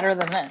 better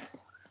than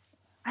this.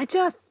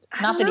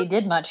 Not that he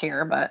did much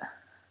here, but...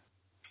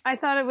 I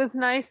thought it was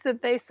nice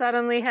that they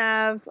suddenly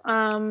have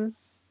a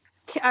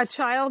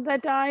child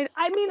that died.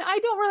 I mean, I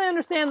don't really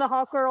understand the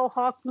Hawkgirl,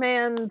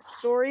 Hawkman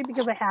story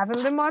because I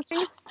haven't been watching.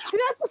 See,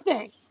 that's the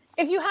thing.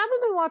 If you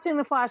haven't been watching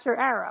The Flash or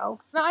Arrow,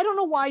 now I don't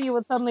know why you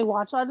would suddenly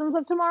watch Legends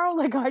of Tomorrow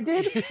like I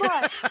did,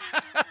 but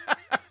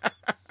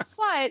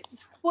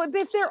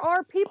if there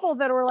are people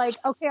that are like,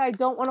 okay, I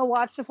don't want to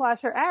watch The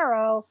Flash or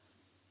Arrow,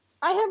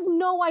 I have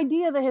no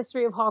idea the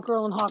history of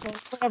Hawkgirl and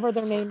Hawkman, whatever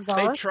their names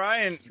are. They try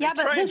and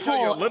tell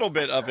you a little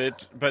bit of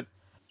it, but...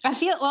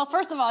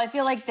 first of all, I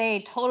feel like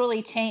they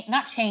totally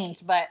not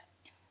changed, but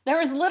there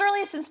was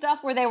literally some stuff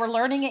where they were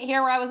learning it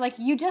here where I was like,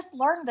 you just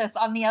learned this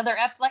on the other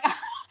like,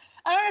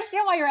 I don't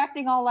understand why you're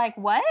acting all like,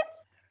 what?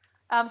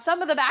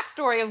 Some of the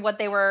backstory of what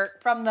they were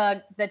from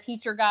the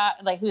teacher guy,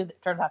 like, who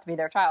turns out to be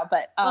their child,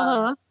 but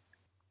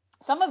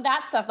some of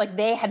that stuff, like,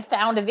 they had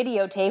found a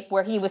videotape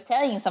where he was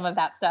saying some of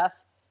that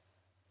stuff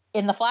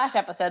in the Flash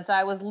episode. So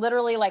I was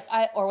literally like,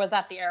 or was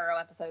that the Arrow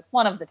episode?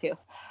 One of the two.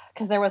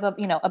 Because there was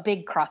a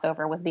big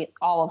crossover with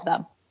all of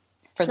them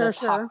for this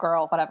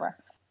Hawkgirl, whatever.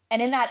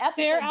 And in that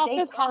episode, their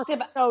outfits they talked are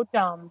about so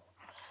dumb.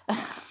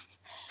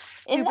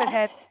 Stupid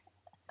head.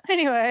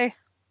 Anyway.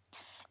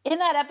 In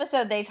that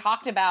episode, they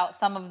talked about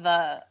some of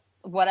the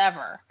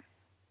whatever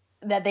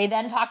that they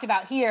then talked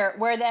about here,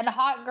 where then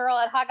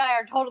Hawkgirl and Hawkeye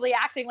are totally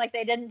acting like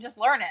they didn't just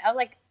learn it. I was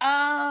like,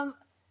 am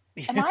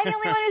I the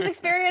only one who's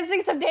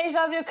experiencing some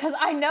deja vu? Because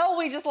I know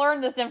we just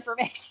learned this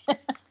information.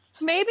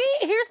 Maybe,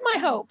 here's my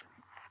hope.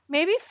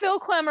 Maybe Phil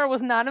Klemmer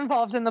was not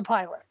involved in the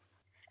pilot.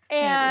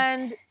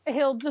 And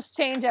he'll just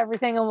change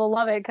everything and we'll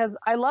love it. Because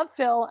I love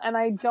Phil and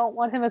I don't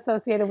want him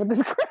associated with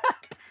this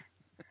crap.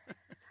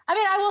 I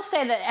mean, I will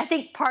say that I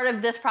think part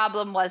of this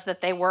problem was that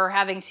they were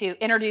having to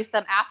introduce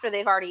them after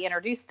they've already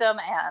introduced them.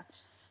 And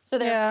so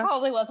there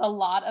probably was a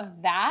lot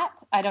of that.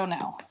 I don't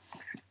know.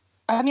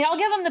 I mean, I'll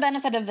give them the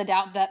benefit of the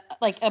doubt that,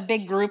 like, a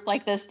big group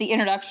like this, the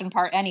introduction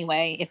part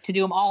anyway, if to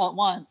do them all at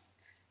once,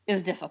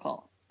 is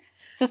difficult.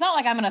 So it's not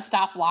like I'm going to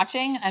stop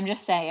watching. I'm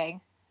just saying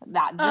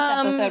that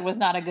this episode was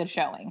not a good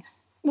showing.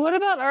 What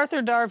about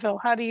Arthur Darvill?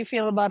 How do you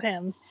feel about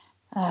him?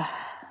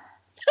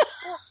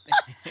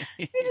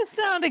 You just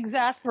sound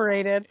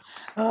exasperated.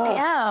 I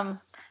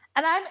am.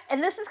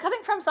 And this is coming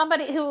from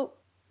somebody who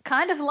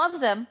kind of loves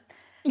him.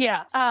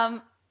 Yeah.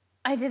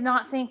 I did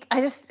not think,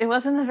 it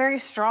wasn't a very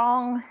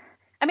strong,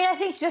 I mean, I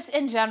think just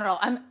in general,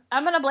 I'm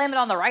going to blame it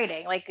on the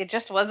writing. Like, it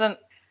just wasn't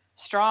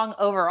strong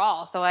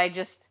overall. So I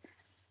just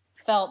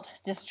felt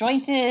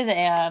disjointed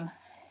and.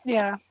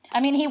 Yeah.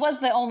 I mean, he was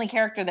the only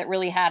character that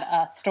really had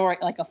a story,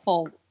 like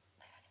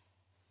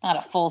not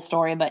a full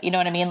story, but you know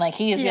what I mean? Like,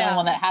 he is the only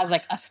one that has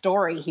like a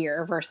story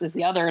here versus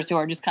the others who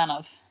are just kind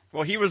of.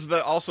 Well, he was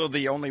also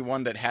the only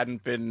one that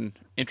hadn't been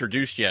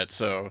introduced yet,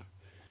 so.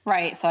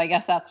 Right, so I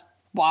guess that's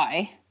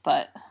why,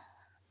 but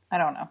I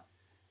don't know.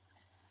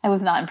 I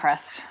was not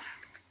impressed.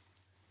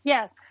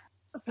 Yes.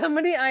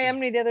 Somebody IM'd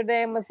me the other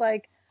day and was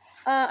like,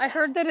 I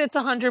heard that it's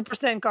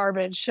 100%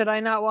 garbage. Should I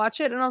not watch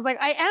it? And I was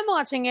like, I am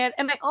watching it,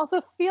 and I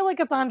also feel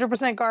like it's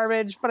 100%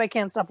 garbage, but I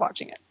can't stop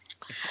watching it.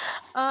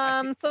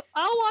 So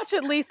I'll watch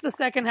at least the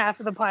second half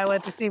of the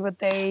pilot to see what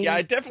they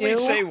I definitely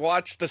do. say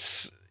watch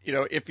this. You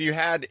know, if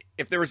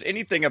there was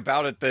anything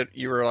about it that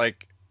you were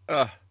like,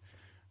 I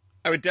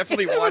would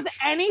definitely watch. If there was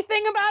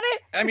anything about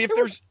it, I mean, if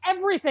there was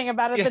everything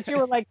about it that you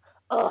were like,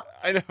 ugh.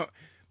 I know,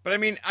 but I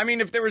mean,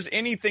 if there was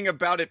anything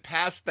about it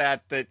past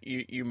that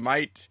you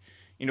might,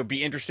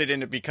 be interested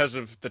in it because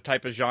of the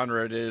type of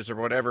genre it is or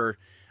whatever,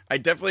 I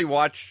definitely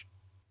watch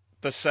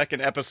the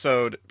second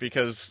episode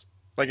because,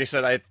 like I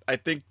said, I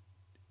think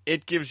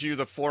it gives you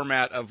the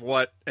format of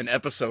what an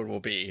episode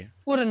will be.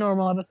 What a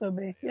normal episode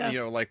be.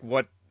 Yeah. Like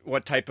what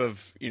type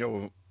of,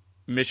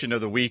 mission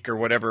of the week or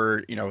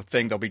whatever,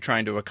 thing they'll be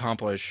trying to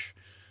accomplish.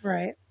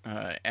 Right.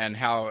 And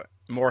how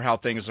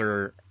things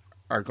are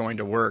going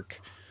to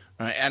work.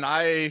 And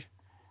I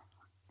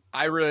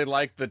really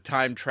like the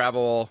time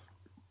travel.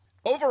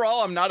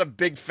 Overall, I'm not a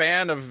big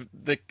fan of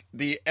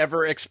the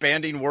ever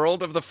expanding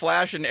world of the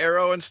Flash and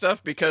Arrow and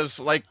stuff because,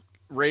 like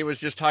Ray was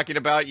just talking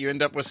about, you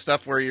end up with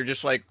stuff where you're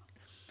just like,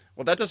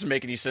 well, that doesn't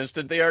make any sense.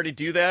 Did they already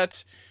do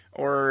that?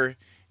 Or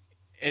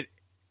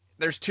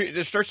there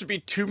starts to be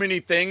too many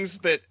things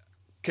that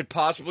could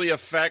possibly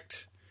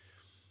affect,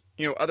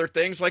 other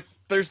things. Like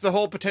there's the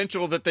whole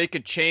potential that they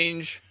could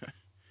change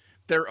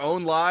their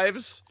own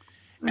lives.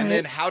 Right. And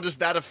then how does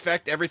that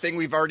affect everything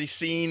we've already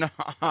seen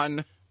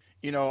on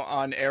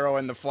Arrow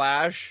and the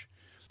Flash?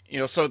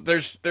 So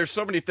there's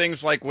so many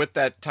things like with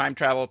that time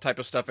travel type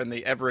of stuff and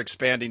the ever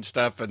expanding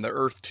stuff and the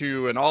Earth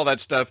 2 and all that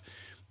stuff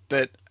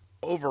that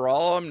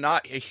overall I'm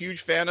not a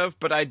huge fan of,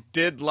 but I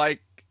did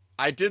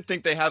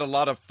think they had a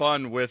lot of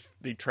fun with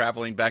the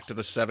traveling back to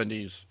the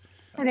 70s.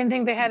 I didn't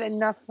think they had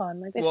enough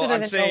fun. Like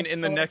I'm saying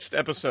in the next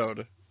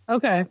episode.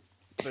 Okay.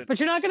 But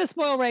you're not going to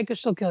spoil Ray because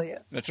she'll kill you.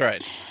 That's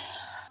right.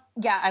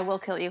 Yeah, I will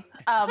kill you.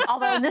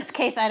 Although in this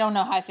case, I don't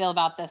know how I feel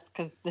about this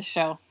because this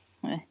show.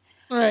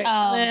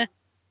 Right.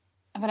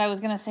 But I was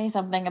going to say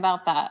something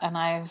about that, and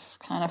I've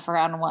kind of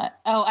forgotten what.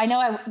 Oh, I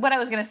know. What I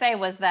was going to say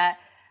was that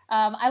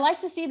I like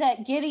to see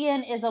that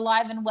Gideon is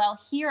alive and well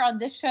here on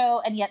this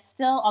show, and yet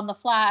still on The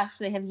Flash,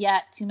 they have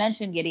yet to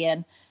mention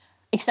Gideon,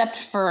 except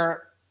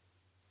for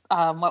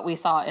what we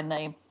saw in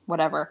the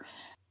whatever.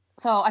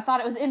 So I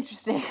thought it was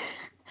interesting.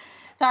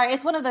 Sorry,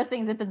 it's one of those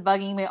things that's been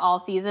bugging me all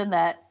season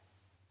that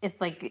it's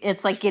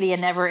like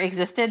Gideon never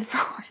existed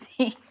for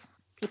the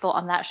people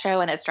on that show,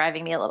 and it's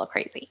driving me a little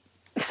crazy.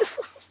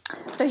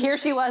 So here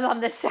she was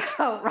on this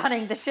show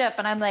running the ship,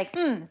 and I'm like,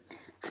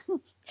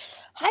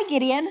 hi,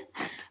 Gideon.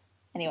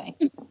 Anyway.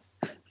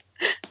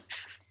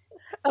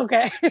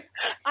 Okay.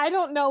 I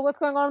don't know what's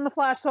going on in The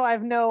Flash, so I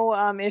have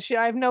no issue.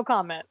 I have no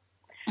comment.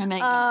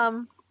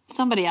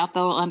 Somebody out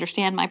there will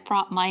understand my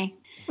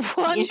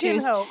one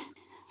issues. Can hope.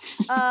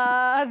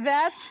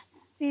 That's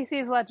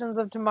DC's Legends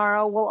of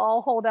Tomorrow. We'll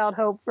all hold out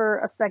hope for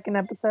a second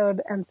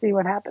episode and see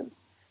what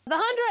happens. The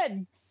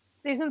 100,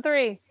 Season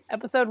 3,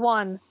 Episode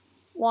 1,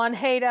 Juan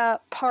Haida,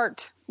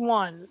 Part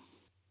 1.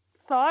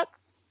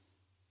 Thoughts?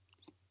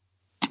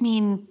 I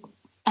mean,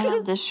 I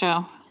love this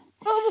show.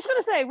 Well, I was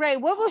going to say, Ray,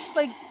 what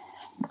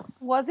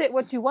was it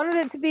what you wanted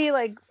it to be?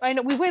 Like, I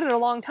know we waited a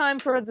long time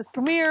for this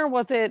premiere.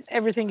 Was it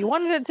everything you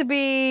wanted it to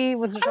be? I'm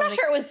not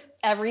sure it was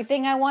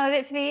everything I wanted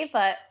it to be,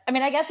 but I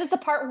mean, I guess it's a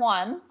part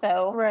 1,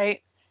 so.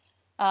 Right.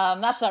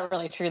 That's not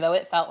really true, though.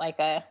 It felt like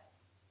a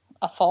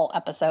full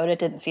episode. It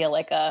didn't feel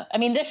like I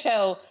mean, this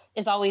show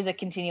is always a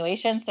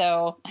continuation,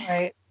 so.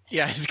 Right.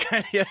 Yeah, it's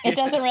kind of, it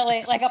doesn't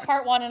really, like a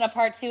part 1 and a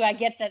part 2. I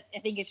get that. I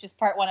think it's just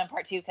part 1 and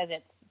part 2 because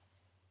it's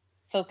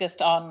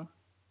focused on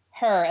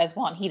her as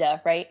Juan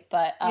Haida, right?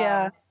 But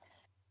yeah.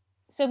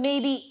 So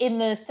maybe in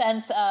the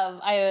sense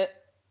of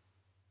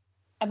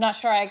I'm not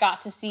sure I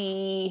got to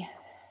see.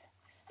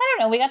 I don't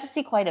know. We got to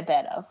see quite a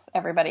bit of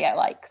everybody I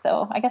like,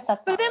 so I guess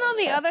that's. But then on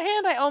the other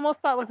hand, I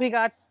almost thought like we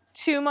got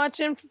too much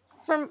in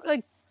from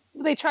like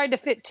they tried to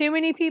fit too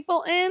many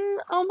people in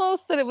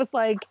almost. That it was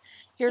like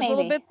here's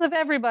little bits of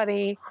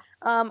everybody.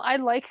 I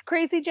like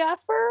Crazy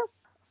Jasper.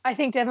 I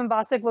think Devin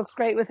Bostic looks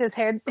great with his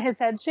head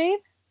shave.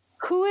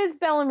 Who is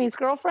Bellamy's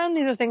girlfriend?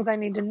 These are things I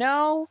need to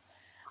know.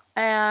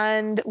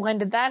 And when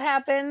did that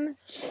happen?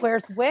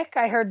 Where's Wick?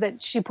 I heard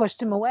that she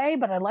pushed him away,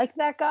 but I liked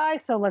that guy,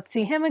 so let's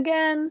see him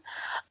again.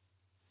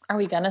 Are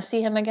we going to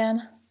see him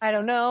again? I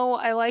don't know.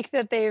 I like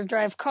that they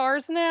drive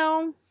cars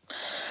now.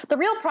 The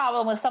real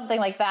problem with something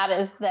like that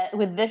is that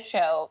with this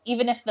show,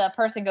 even if the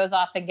person goes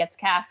off and gets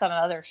cast on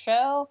another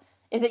show,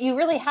 is that you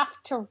really have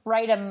to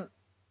write them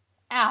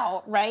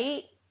out,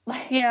 right?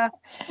 Yeah.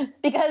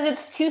 Because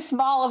it's too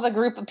small of a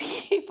group of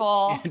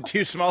people.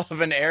 Too small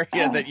of an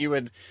area that you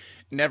would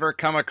never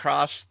come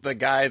across the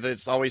guy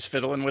that's always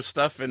fiddling with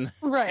stuff and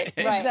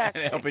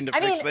exactly. helping to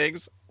fix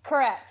things.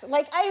 Correct.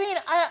 Like,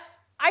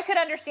 I could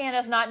understand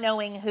us not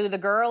knowing who the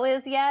girl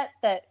is yet,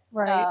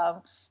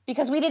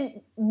 because we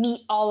didn't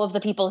meet all of the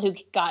people who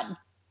got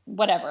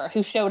whatever,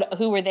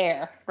 who were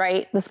there,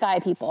 right? The Sky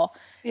people.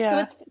 Yeah. So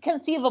it's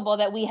conceivable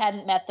that we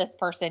hadn't met this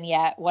person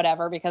yet,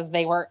 whatever, because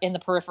they were in the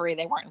periphery,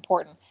 they weren't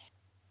important.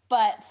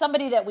 But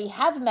somebody that we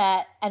have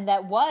met and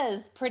that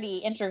was pretty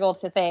integral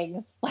to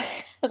things,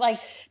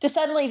 like to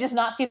suddenly just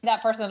not see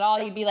that person at all,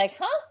 you'd be like,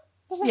 huh?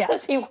 This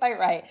doesn't seem quite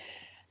right.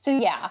 So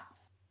yeah.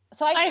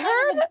 So I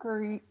heard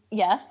agree.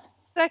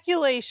 Yes.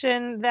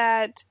 Speculation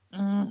that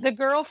the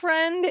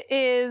girlfriend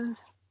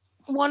is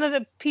one of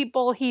the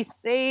people he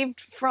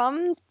saved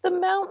from the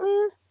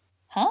mountain.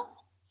 Huh?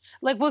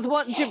 Like was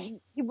what she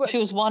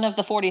was one of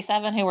the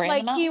 47 who were in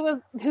the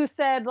mountain?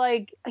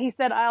 He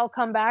said I'll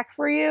come back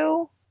for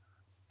you.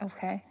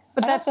 Okay.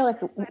 But I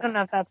don't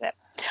know if that's it.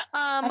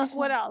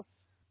 What else?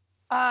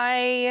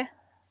 I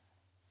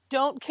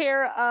don't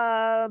care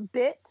a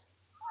bit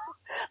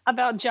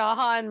about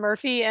Jaha and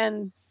Murphy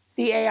and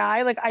the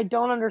AI. Like, I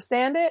don't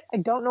understand it. I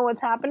don't know what's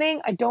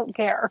happening. I don't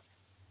care.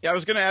 Yeah, I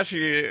was going to ask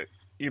you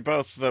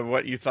both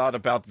what you thought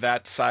about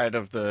that side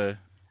of the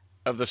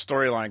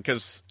storyline,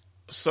 because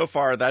so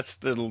far that's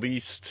the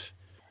least.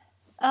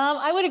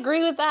 I would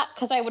agree with that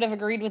because I would have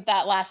agreed with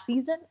that last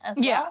season as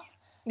well.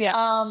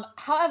 Yeah.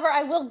 However,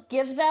 I will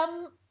give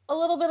them a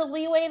little bit of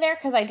leeway there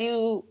because I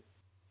do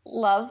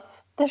love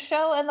the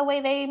show and the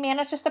way they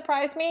managed to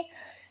surprise me.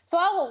 So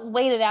I'll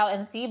wait it out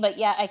and see. But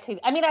yeah, I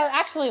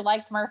actually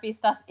liked Murphy's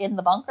stuff in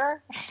the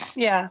bunker.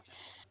 Yeah.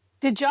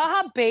 Did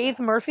Jaha bathe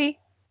Murphy?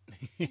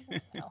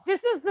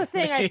 This is the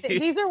thing. I think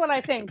these are what I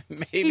think.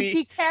 Maybe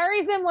he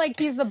carries him like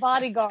he's the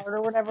bodyguard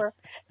or whatever,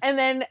 and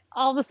then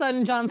all of a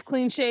sudden John's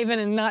clean shaven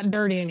and not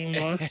dirty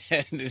anymore.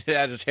 And he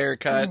had his hair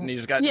cut and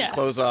he's got new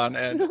clothes on.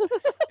 And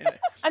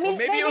I mean,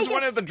 maybe it was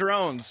one of the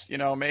drones.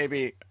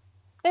 Maybe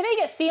they make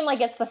it seem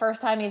like it's the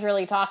first time he's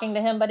really talking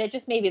to him, but it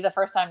just may be the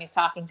first time he's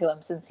talking to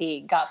him since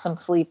he got some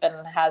sleep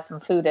and has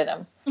some food in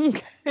him. Okay.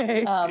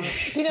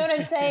 Do you know what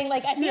I'm saying?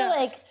 Like, I feel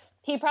like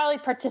he probably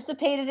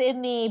participated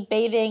in the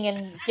bathing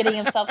and getting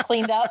himself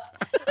cleaned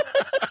up.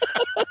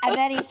 And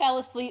then he fell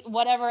asleep,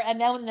 whatever. And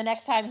then the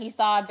next time he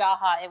saw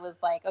Jaha, it was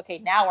like, okay,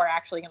 now we're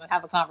actually going to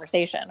have a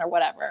conversation or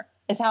whatever.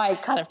 It's how I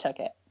kind of took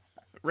it.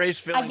 Ray's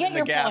filling in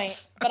the gaps.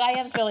 Point, but I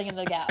am filling in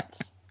the gaps.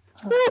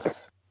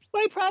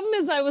 My problem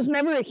is I was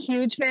never a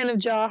huge fan of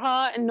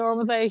Jaha, and nor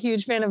was I a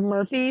huge fan of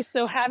Murphy.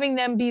 So having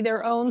them be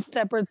their own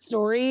separate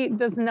story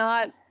does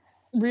not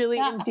really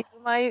endear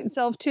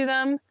myself to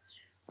them.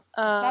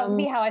 That would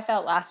be how I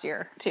felt last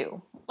year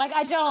too. Like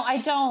I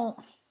don't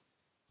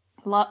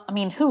love. I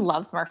mean, who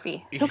loves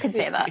Murphy? Who could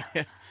say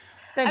that?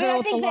 The girl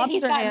with the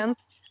lobster hands.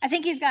 I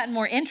think he's gotten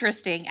more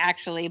interesting,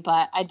 actually,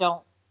 but I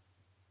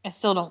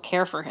still don't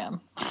care for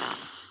him.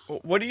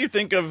 What do you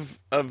think of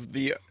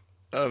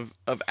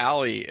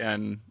Allie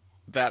and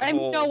that? I have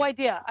no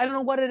idea. I don't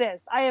know what it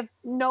is. I have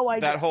no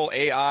idea. That whole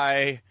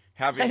AI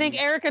having. I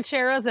think Erica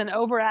Chera's an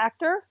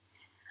overactor.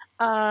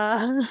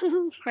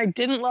 I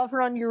didn't love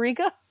her on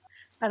Eureka.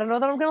 I don't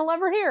know that I'm going to love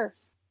her here.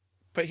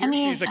 But here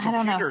she's a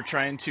computer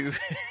trying to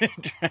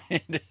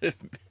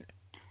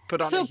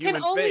put on a human face. So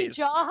can only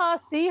Jaha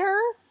see her?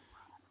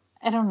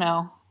 I don't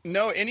know.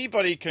 No,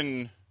 anybody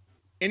can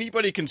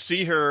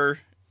see her.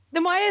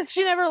 Then why has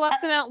she never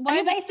left them out? Are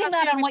you basing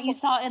that on what you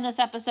saw in this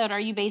episode? Or are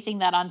you basing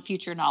that on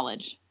future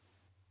knowledge?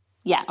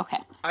 Yeah, okay.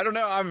 I don't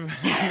know.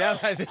 Now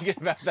that I'm thinking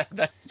about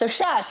that. So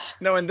shush.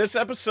 No, in this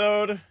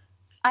episode,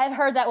 I've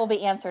heard that will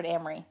be answered,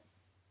 Amrie.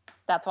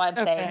 That's why I'm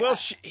saying. Well,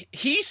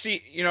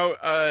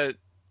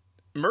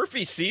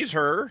 Murphy sees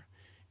her.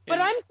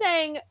 But I'm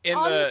saying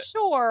on the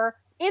shore,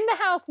 in the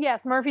house,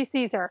 yes, Murphy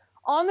sees her.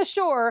 On the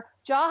shore,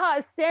 Jaha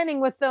is standing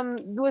with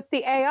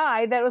the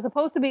AI that was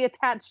supposed to be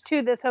attached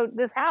to this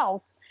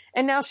house,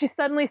 and now she's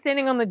suddenly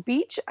standing on the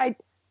beach. I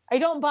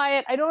don't buy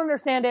it. I don't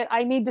understand it.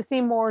 I need to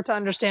see more to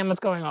understand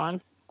what's going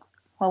on.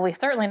 Well, we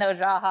certainly know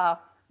Jaha.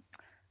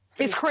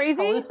 It's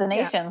crazy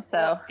hallucinations.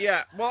 So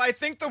well, I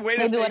think the way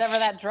maybe whatever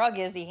that drug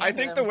is,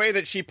 the way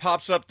that she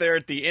pops up there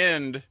at the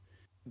end,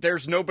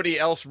 there's nobody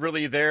else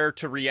really there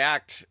to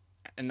react,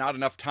 and not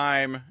enough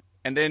time,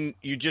 and then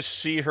you just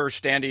see her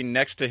standing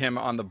next to him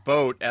on the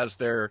boat as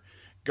they're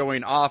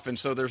going off, and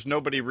so there's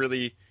nobody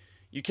really.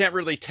 You can't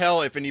really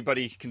tell if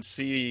anybody can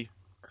see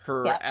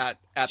her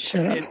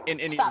in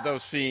any of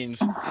those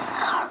scenes.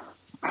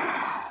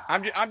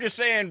 I'm just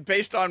saying,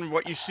 based on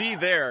what you see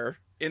there.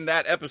 in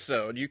that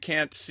episode. You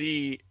can't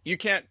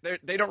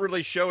they don't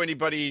really show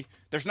anybody.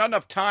 There's not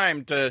enough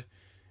time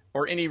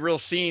or any real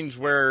scenes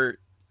where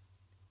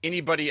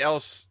anybody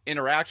else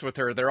interacts with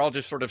her. They're all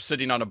just sort of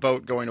sitting on a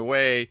boat going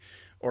away,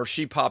 or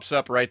she pops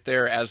up right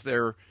there as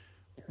they're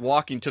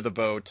walking to the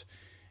boat.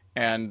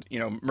 And,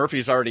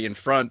 Murphy's already in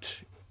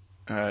front,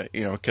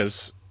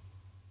 because,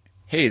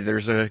 hey,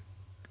 there's a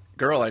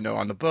girl I know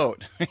on the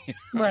boat.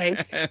 Right.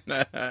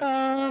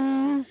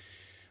 And,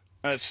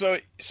 so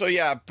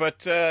yeah,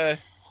 but...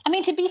 I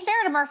mean, to be fair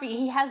to Murphy,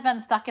 he has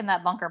been stuck in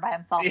that bunker by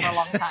himself for a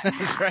long time.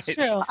 That's right.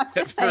 True. I'm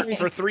just saying.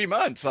 For 3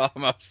 months,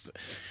 almost.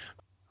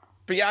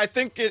 But yeah, I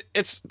think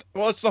it's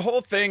the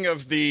whole thing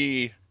of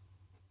the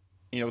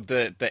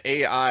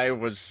AI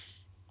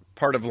was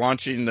part of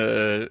launching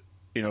the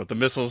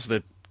missiles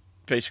that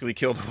basically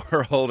kill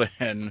the world.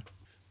 And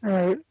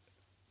right.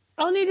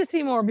 I'll need to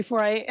see more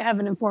before I have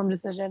an informed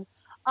decision.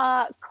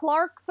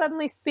 Clark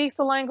suddenly speaks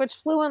a language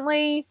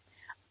fluently.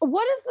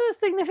 What is the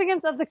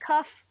significance of the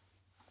cuff?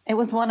 It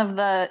was one of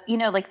the,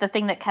 like the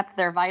thing that kept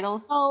their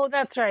vitals. Oh,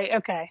 that's right.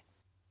 Okay.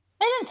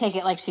 I didn't take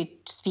it like she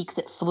speaks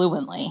it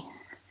fluently.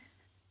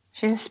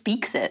 She just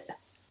speaks it.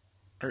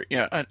 Or,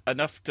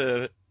 enough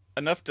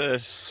to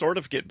sort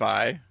of get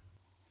by.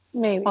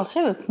 Maybe. Well,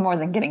 she was more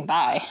than getting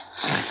by.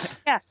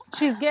 Yeah,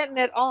 she's getting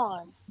it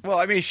on. Well,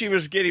 I mean, she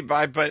was getting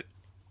by, but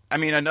I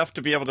mean, enough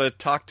to be able to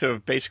talk to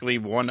basically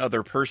one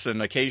other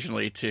person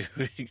occasionally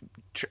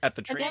at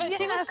the train. Yeah,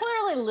 she was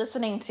clearly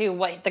listening to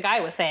what the guy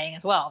was saying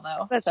as well,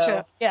 though. That's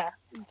true. Yeah,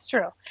 it's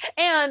true.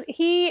 And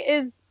he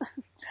is,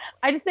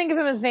 I just think of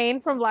him as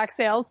Vane from Black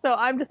Sails, so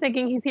I'm just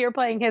thinking he's here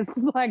playing his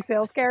Black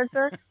Sails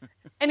character.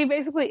 And he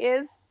basically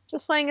is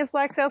just playing his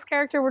Black Sails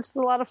character, which is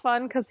a lot of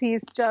fun because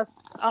he's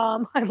just,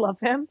 I love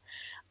him.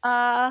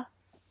 I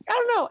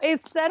don't know.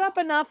 It's set up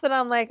enough that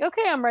I'm like,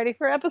 okay, I'm ready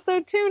for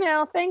episode 2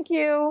 now. Thank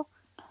you.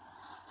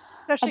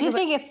 Especially I do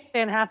think it's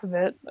in half of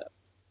it. But.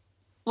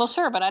 Well,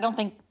 sure, but I don't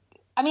think.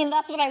 I mean,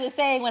 that's what I was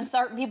saying when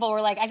certain people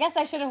were like, "I guess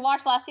I should have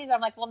watched last season."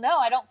 I'm like, "Well, no,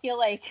 I don't feel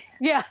like."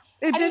 Yeah,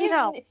 it didn't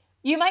help.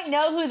 You might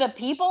know who the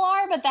people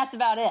are, but that's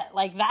about it.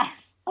 Like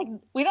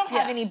we don't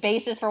have any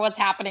basis for what's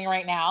happening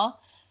right now.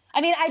 I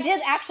mean, I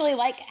did actually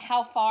like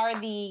how far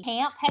the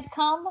camp had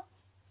come.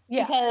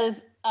 Yeah.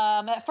 Because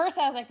at first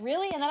I was like,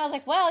 really? And then I was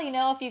like, well,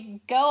 if you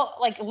go,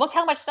 look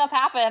how much stuff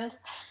happened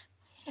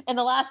in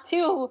the last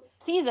 2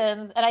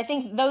 seasons. And I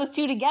think those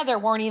 2 together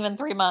weren't even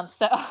 3 months.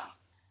 So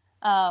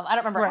I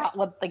don't remember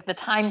what the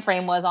time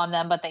frame was on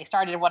them, but they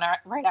started one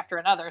right after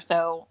another.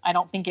 So I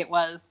don't think it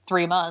was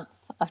 3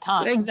 months of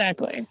time.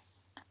 Exactly.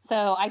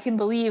 So I can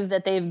believe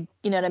that they've,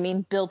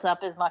 built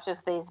up as much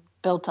as they've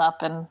built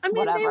up and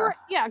whatever.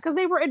 Because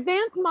they were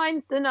advanced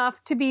minds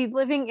enough to be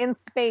living in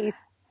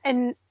space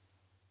and,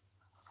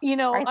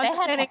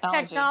 understanding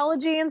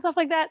technology and stuff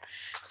like that.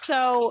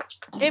 So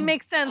it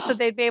makes sense that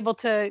they'd be able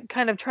to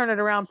kind of turn it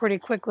around pretty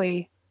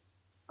quickly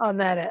on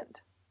that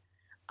end.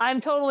 I'm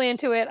totally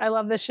into it. I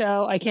love the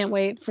show. I can't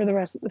wait for the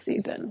rest of the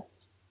season.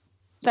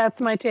 That's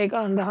my take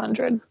on the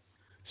 100.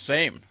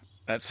 Same.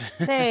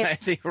 Same. I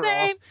think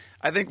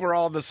we're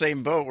all in the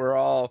same boat. We're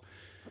all,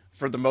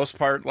 for the most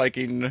part,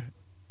 liking,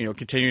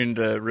 continuing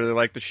to really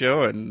like the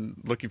show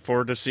and looking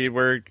forward to see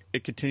where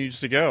it continues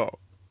to go.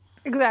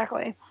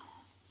 Exactly.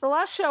 The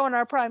last show in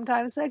our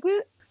primetime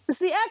segment is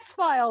The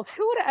X-Files.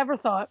 Who would have ever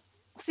thought?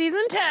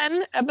 Season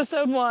 10,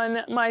 episode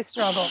 1, My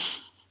Struggle.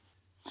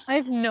 I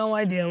have no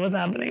idea what's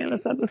happening in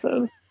this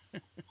episode.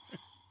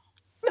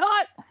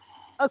 Not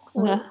a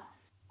clue.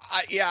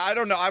 I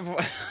don't know.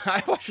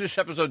 I watched this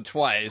episode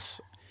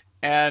twice,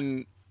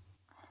 and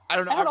I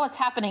don't know. I don't know what's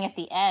happening at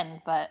the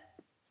end, but...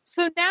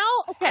 So now,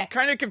 okay. I'm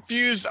kind of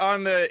confused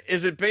on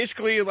is it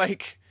basically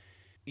like,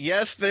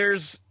 yes,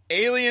 there's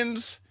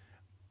aliens,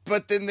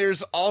 but then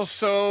there's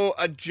also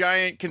a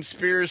giant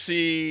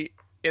conspiracy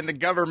in the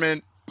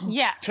government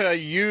to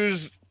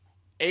use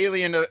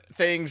alien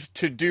things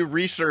to do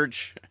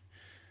research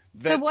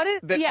that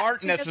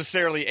aren't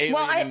necessarily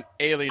alien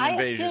invasions.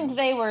 I assumed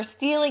they were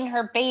stealing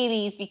her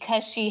babies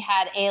because she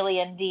had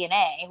alien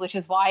DNA, which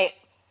is why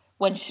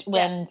when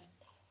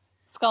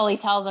Scully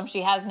tells him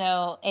she has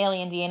no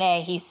alien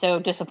DNA, he's so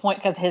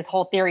disappointed because his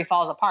whole theory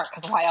falls apart,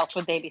 because why else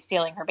would they be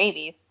stealing her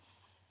babies?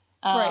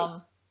 Right.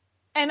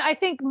 And I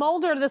think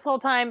Mulder this whole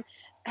time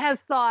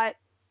has thought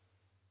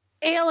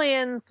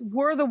aliens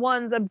were the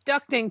ones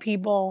abducting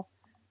people,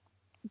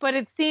 but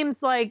it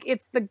seems like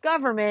it's the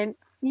government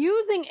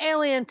using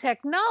alien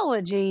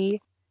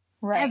technology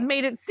has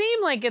made it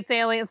seem like it's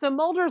alien. So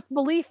Mulder's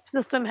belief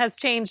system has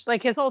changed.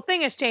 Like, his whole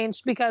thing has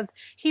changed because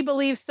he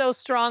believes so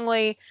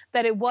strongly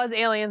that it was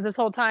aliens this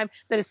whole time,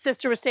 that his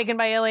sister was taken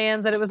by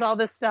aliens, that it was all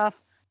this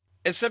stuff.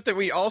 Except that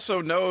we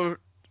also know,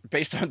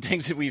 based on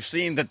things that we've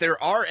seen, that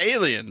there are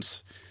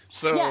aliens.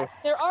 So yes,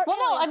 there are. Well,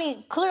 no, I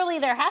mean, clearly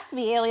there has to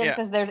be aliens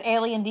because there's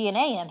alien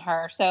DNA in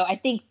her. So I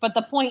think, but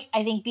the point,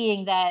 I think,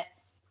 being that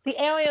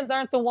the aliens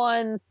aren't the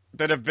ones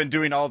that have been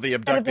doing all the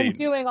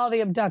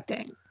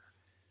abducting.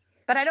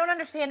 But I don't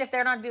understand if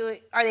they're not doing.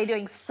 Are they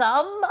doing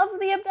some of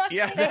the abducting?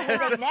 Yeah.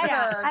 Or are they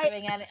never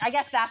doing any? I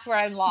guess that's where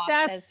I'm lost.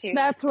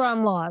 That's where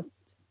I'm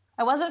lost.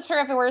 I wasn't sure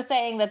if we were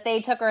saying that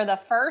they took her the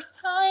first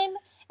time,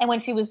 and when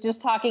she was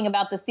just talking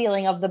about the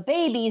stealing of the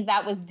babies,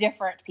 that was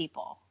different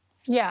people.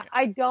 Yeah,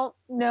 I don't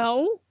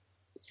know.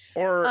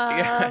 Or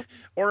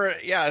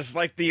it's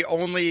like the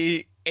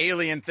only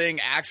alien thing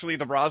actually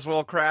the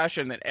Roswell crash,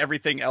 and then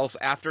everything else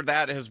after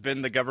that has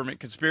been the government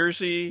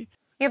conspiracy.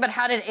 Yeah, but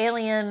how did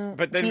alien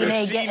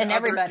DNA get in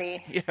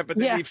everybody? Yeah, but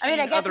then we've seen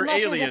I guess other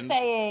aliens.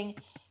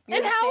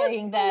 You're just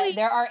saying that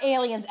there are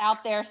aliens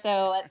out there,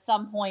 so at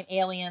some point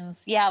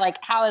aliens... Yeah, like,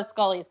 how is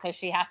Scully's? Because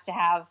she has to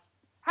have...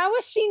 How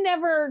has she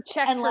never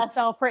checked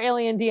herself for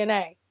alien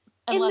DNA?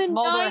 Unless in the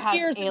Mulder 9 has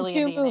years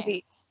alien and 2 DNA.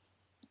 movies.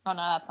 Oh,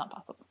 no, that's not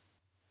possible.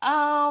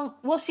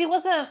 Well, she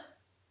wasn't...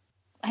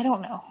 I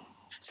don't know.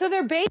 So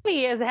their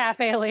baby is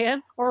half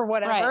alien or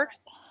whatever.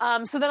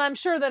 Right. So then I'm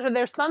sure that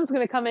their son's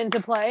going to come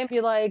into play and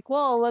be like,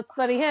 well, let's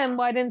study him.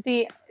 Why didn't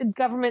the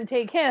government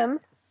take him?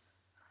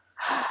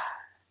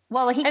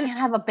 Well, he can't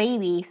have a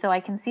baby, so I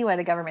can see why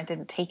the government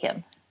didn't take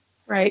him.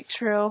 Right,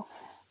 true.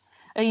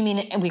 Oh, you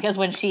mean because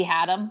when she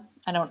had him?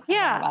 I don't know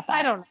about that.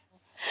 I don't know.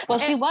 Well,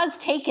 she was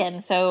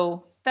taken,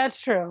 so...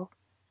 That's true.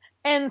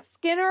 And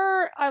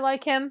Skinner, I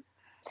like him.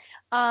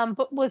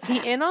 But was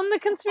he in on the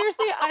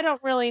conspiracy? I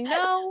don't really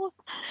know.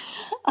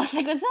 I was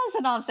like, what's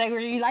that sound like?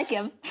 You like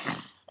him?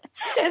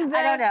 And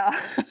then, I don't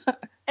know.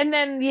 And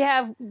then you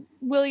have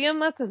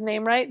William, that's his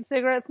name, right?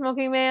 Cigarette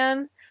smoking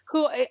man.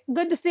 Who,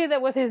 good to see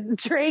that with his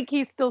Drake,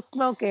 he's still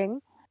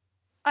smoking.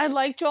 I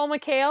like Joel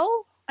McHale.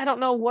 I don't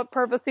know what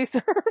purpose he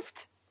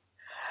served.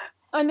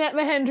 Annette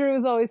Mahendru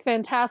is always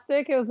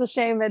fantastic. It was a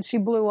shame that she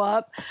blew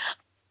up.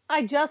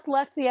 I just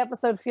left the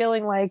episode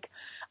feeling like,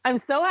 I'm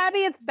so happy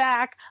it's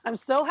back. I'm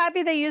so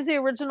happy they used the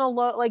original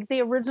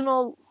the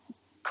original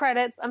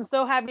credits. I'm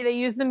so happy they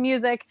used the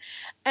music.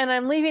 And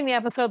I'm leaving the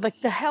episode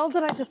like, the hell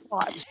did I just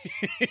watch?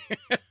 Yeah,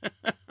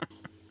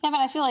 but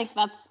I feel like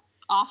that's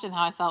often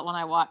how I felt when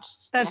I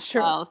watched That's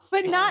true.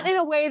 But not in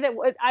a way that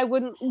I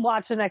wouldn't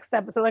watch the next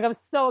episode. Like, I'm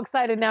so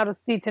excited now to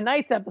see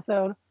tonight's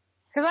episode.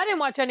 Because I didn't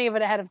watch any of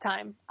it ahead of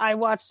time. I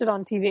watched it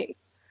on TV.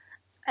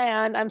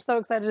 And I'm so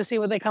excited to see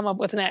what they come up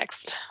with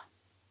next.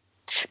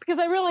 Because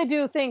I really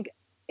do think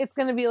it's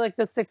going to be like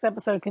the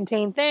 6-episode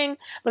contained thing.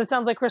 But it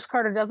sounds like Chris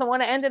Carter doesn't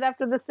want to end it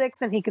after the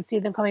 6, and he could see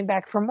them coming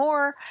back for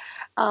more.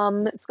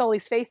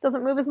 Scully's face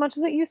doesn't move as much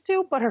as it used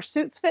to, but her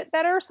suits fit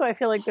better. So I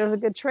feel like there's a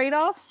good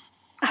trade-off.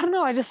 I don't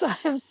know.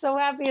 I'm so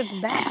happy it's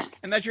back.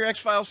 And that's your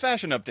X-Files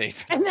fashion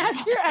update. And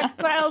that's your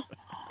X-Files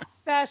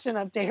fashion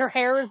update. Her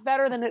hair is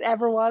better than it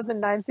ever was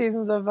in 9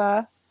 seasons of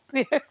the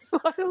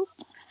X-Files.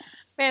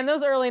 Man,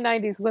 those early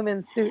 90s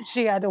women's suits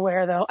she had to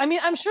wear, though. I mean,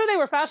 I'm sure they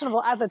were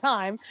fashionable at the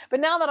time, but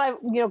now that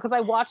because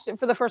I watched it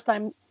for the first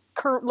time,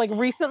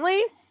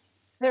 recently,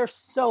 they're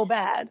so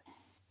bad.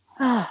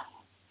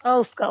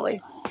 Oh,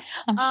 Scully.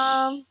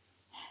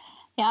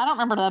 Yeah, I don't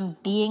remember them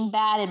being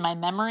bad in my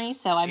memory,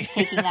 so I'm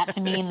taking that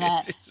to mean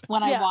that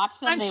when I watched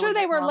them, I'm sure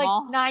they were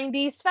normal. like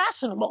 90s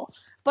fashionable,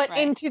 but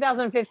in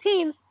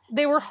 2015,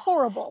 they were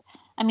horrible.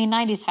 I mean,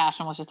 90s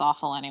fashion was just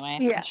awful anyway.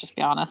 Yes. Let's just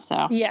be honest.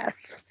 So yes.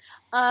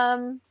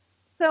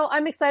 So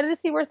I'm excited to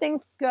see where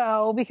things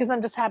go because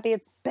I'm just happy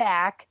it's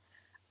back.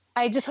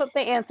 I just hope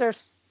they answer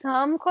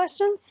some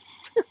questions.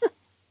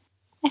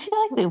 I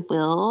feel like they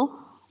will.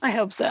 I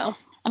hope so.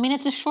 I mean,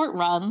 it's a short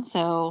run,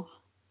 so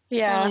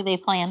surely they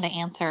plan to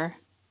answer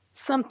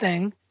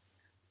something.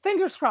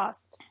 Fingers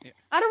crossed. Yeah.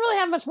 I don't really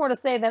have much more to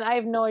say then. I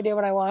have no idea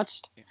what I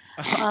watched.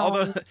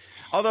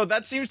 Although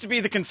that seems to be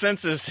the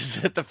consensus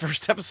is that the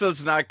first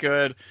episode's not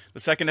good, the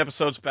second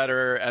episode's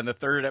better, and the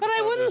third episode.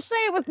 But I wouldn't say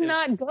it was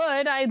not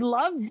good. I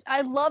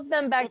love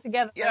them back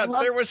together. Yeah,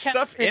 there was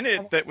stuff in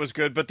it that was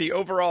good, but the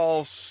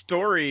overall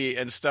story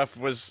and stuff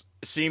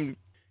seemed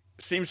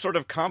sort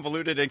of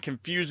convoluted and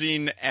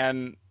confusing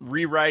and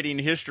rewriting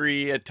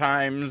history at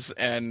times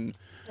and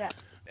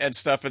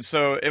stuff. And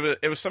so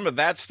it was some of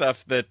that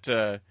stuff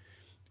that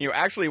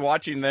actually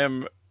watching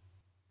them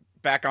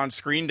back on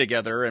screen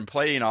together and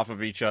playing off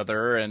of each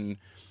other and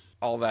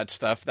all that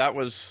stuff. That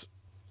was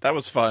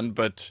fun.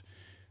 But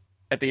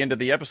at the end of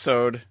the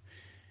episode,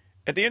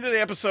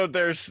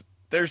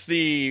 there's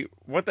the,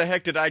 what the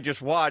heck did I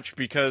just watch?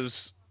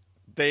 Because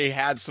they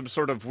had some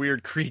sort of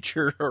weird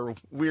creature or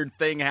weird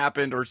thing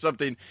happened or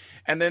something.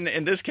 And then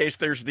in this case,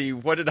 there's the,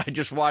 what did I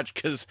just watch?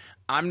 Cause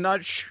I'm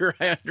not sure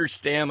I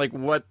understand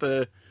what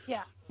the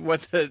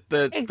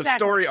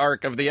story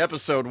arc of the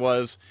episode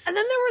was. And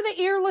then there were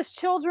the earless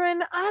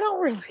children. I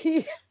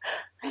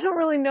don't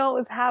really know what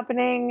was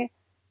happening.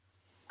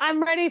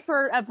 I'm ready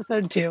for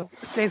episode 2.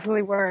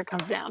 Basically where it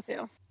comes down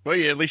to. Well,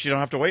 at least you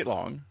don't have to wait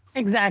long.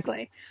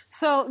 Exactly.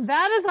 So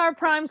that is our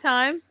prime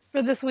time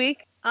for this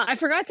week. I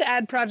forgot to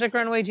add Project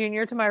Runway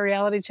Jr. to my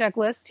reality check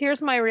list.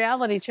 Here's my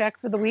reality check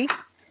for the week.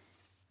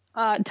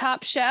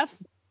 Top Chef.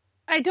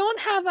 I don't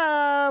have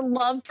a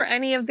love for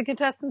any of the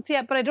contestants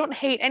yet, but I don't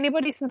hate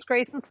anybody since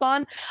Grayson's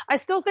Spawn. I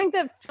still think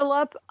that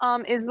Philip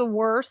is the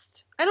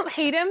worst. I don't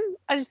hate him.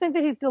 I just think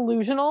that he's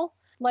delusional.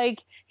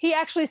 Like, he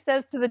actually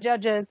says to the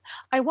judges,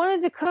 I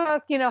wanted to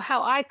cook,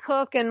 how I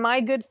cook and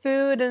my good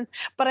food,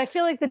 but I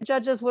feel like the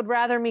judges would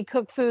rather me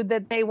cook food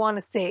that they want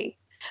to see.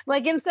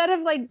 Like, instead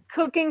of, like,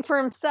 cooking for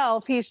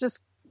himself, he's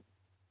just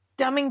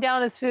dumbing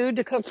down his food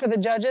to cook for the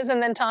judges.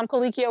 And then Tom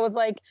Colicchio was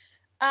like,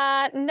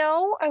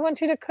 no, I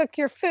want you to cook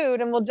your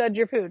food and we'll judge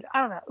your food.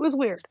 I don't know. It was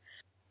weird.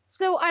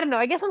 So, I don't know.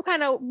 I guess I'm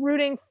kind of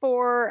rooting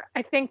for,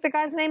 I think the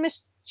guy's name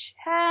is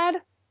Chad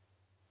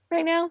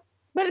right now.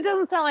 But it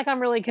doesn't sound like I'm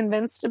really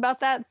convinced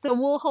about that. So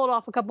we'll hold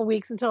off a couple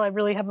weeks until I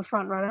really have a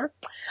front runner.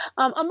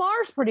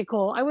 Amar's pretty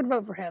cool. I would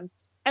vote for him.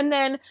 And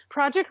then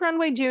Project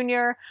Runway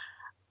Jr.,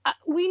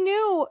 we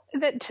knew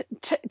that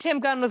Tim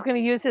Gunn was going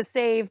to use his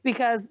save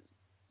because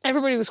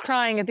everybody was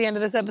crying at the end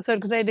of this episode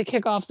because they had to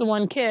kick off the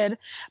one kid.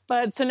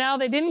 But so now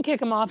they didn't kick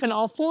him off, and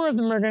all 4 of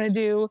them are going to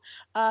do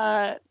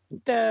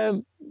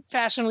the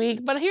Fashion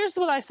Week. But here's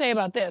what I say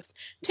about this.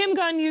 Tim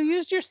Gunn, you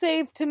used your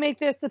save to make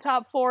this the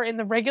top 4 in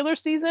the regular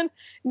season.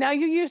 Now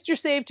you used your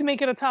save to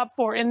make it a top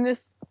 4 in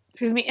this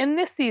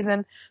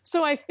season.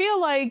 So I feel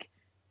like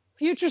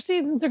future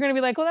seasons are going to be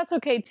like, well, that's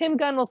okay. Tim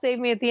Gunn will save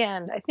me at the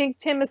end. I think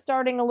Tim is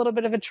starting a little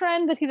bit of a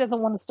trend that he doesn't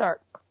want to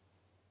start.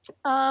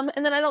 And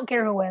then I don't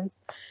care who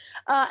wins.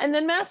 And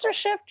then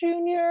MasterChef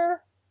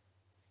Junior,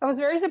 I was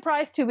very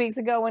surprised 2 weeks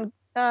ago when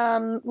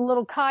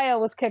little Kaya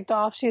was kicked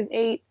off. She's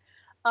 8.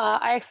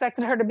 I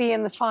expected her to be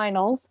in the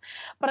finals.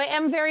 But I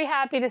am very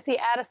happy to see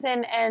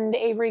Addison and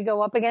Avery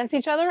go up against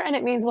each other, and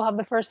it means we'll have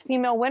the first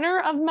female winner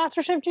of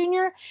MasterChef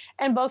Junior,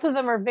 and both of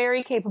them are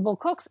very capable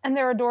cooks, and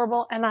they're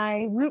adorable, and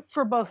I root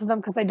for both of them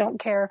because I don't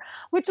care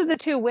which of the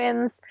 2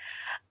 wins.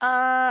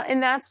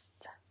 And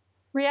that's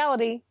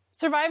reality.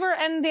 Survivor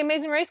and The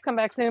Amazing Race come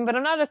back soon, but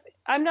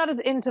I'm not as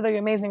into The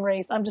Amazing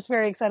Race. I'm just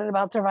very excited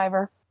about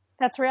Survivor.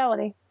 That's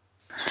reality.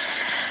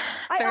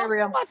 I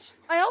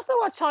also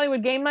watched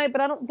Hollywood Game Night,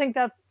 but I don't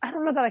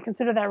know that I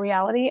consider that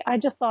reality. I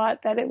just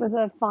thought that it was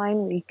a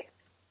fine week.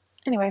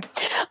 Anyway,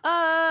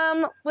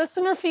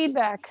 listener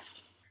feedback.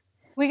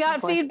 We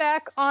got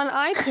feedback on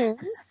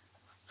iTunes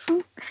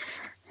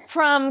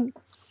from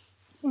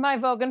my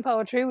Vogue and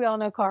Poetry. We all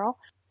know Carl,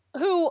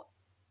 who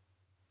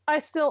I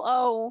still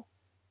owe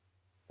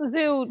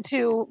Zoo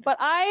to, but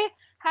I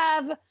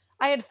had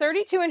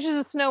 32 inches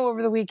of snow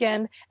over the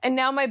weekend, and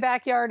now my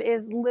backyard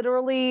is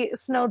literally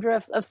snow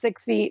drifts of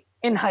 6 feet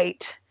in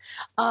height.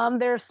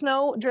 There's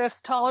snow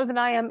drifts taller than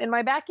I am in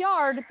my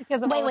backyard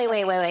because of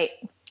Wait.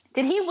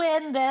 Did he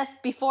win this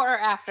before or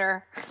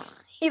after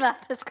he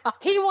left his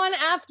comment? He won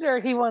after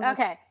he won this.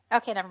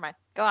 Okay, never mind.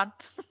 Go on.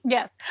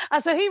 Yes.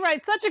 So he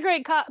writes, such a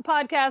great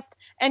podcast,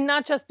 and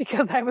not just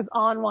because I was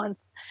on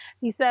once.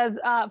 He says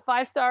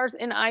 5 stars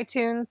in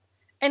iTunes,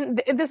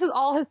 and this is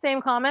all his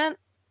same comment.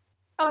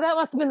 Oh, that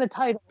must have been the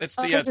title. It's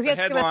the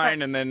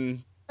headline, and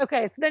then...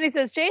 Okay, so then he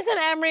says, Jason,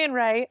 Amrie, and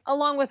Ray,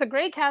 along with a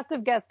great cast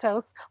of guest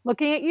hosts,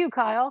 looking at you,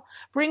 Kyle,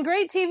 bring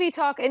great TV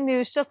talk and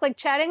news, just like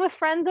chatting with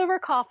friends over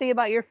coffee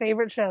about your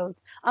favorite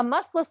shows. A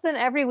must-listen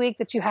every week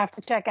that you have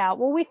to check out.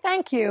 Well, we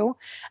thank you.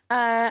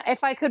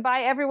 If I could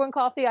buy everyone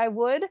coffee, I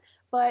would.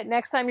 But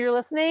next time you're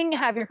listening,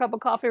 have your cup of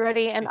coffee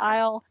ready, and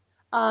I'll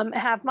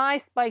have my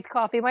spiked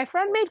coffee. My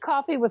friend made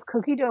coffee with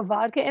cookie dough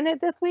vodka in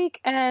it this week,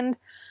 and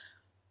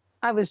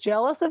I was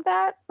jealous of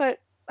that, but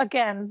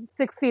again,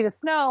 6 feet of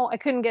snow, I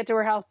couldn't get to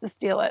her house to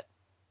steal it.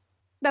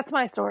 That's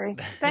my story.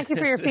 Thank you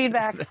for your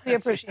feedback. We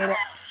appreciate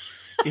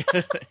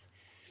it.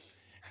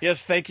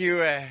 Yes, thank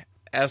you.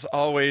 As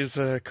always,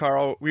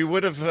 Carl, we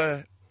would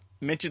have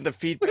mentioned the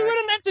feedback. We would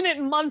have mentioned it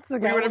months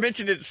ago. We would have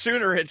mentioned it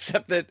sooner,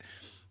 except that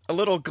a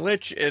little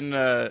glitch in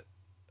a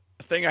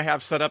thing I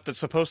have set up that's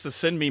supposed to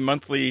send me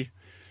monthly.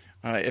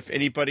 If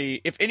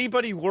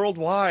anybody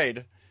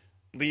worldwide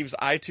leaves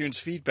iTunes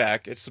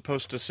feedback, it's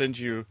supposed to send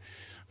you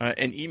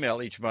an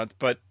email each month,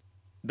 but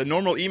the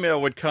normal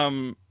email would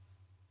come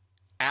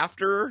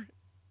after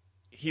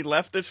he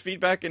left this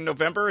feedback in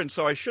November, and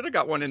so I should have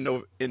got one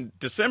in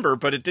December,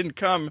 but it didn't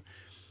come.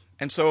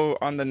 And so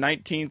on the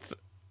 19th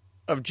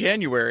of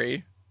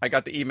January, I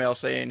got the email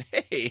saying,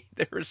 hey,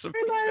 there was some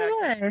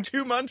feedback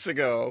 2 months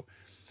ago.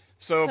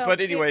 But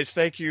anyways,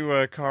 thank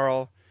you,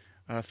 Carl,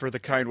 for the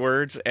kind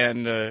words,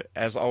 and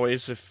as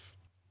always, if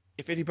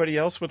anybody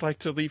else would like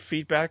to leave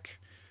feedback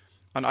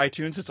on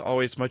iTunes, it's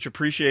always much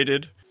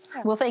appreciated.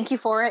 We'll thank you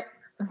for it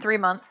in 3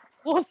 months.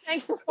 We'll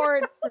thank you for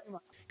it in 3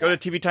 months. Go to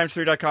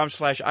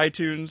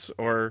tvtimes3.com/iTunes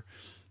or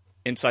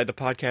inside the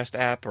podcast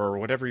app or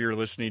whatever you're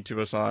listening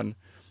to us on,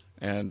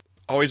 and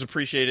always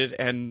appreciate it.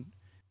 And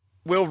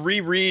we'll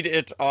reread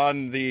it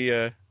on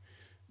the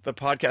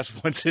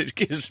podcast once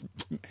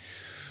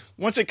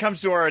it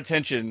comes to our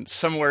attention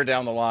somewhere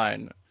down the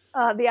line.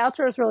 The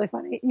outro is really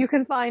funny. You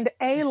can find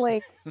a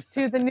link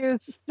to the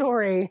news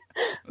story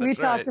we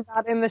talked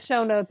about in the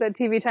show notes at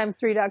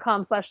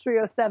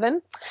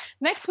tvtimes3.com/307.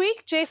 Next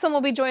week, Jason will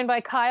be joined by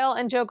Kyle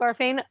and Joe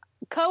Garfane,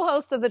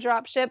 co-hosts of the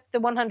Dropship, the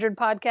 100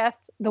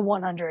 podcast, the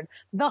 100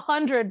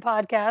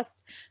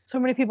 podcast. So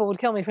many people would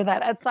kill me for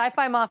that. At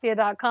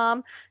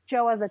sci-fi-mafia.com.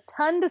 Joe has a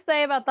ton to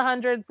say about the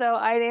 100, so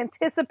I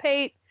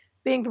anticipate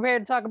being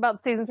prepared to talk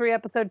about season 3,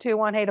 episode 2,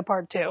 One Hate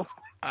Part 2.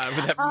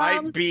 That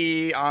might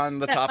be on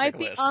the topic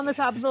list. On the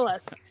top of the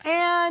list.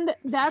 And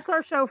that's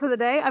our show for the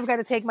day. I've got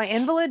to take my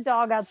invalid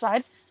dog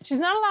outside. She's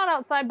not allowed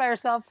outside by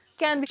herself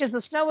weekend because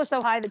the snow was so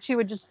high that she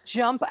would just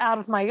jump out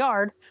of my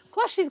yard.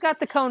 Plus, she's got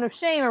the cone of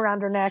shame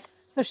around her neck,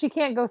 so she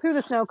can't go through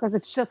the snow because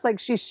it's just like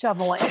she's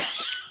shoveling.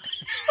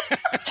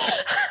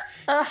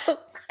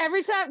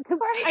 Every time, because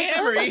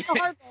Amrie,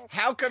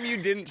 how come you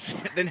didn't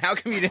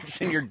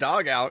send your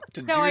dog out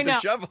to do the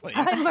shoveling?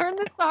 I learned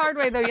this the hard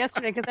way though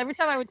yesterday, because every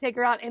time I would take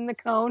her out in the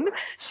cone,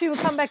 she would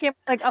come back in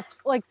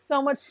like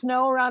so much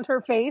snow around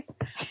her face.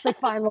 It's like,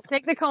 fine, we'll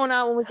take the cone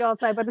out when we go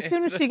outside, but as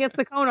soon as she gets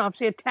the cone off,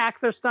 she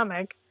attacks her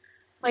stomach.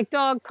 Like,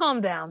 dog, calm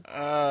down.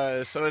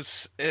 So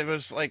it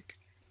was like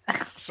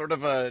sort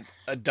of a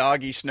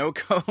doggy snow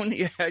cone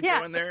you had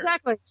going there.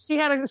 Exactly. She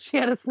had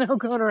a snow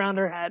cone around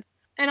her head.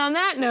 And on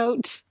that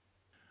note,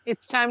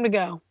 it's time to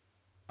go.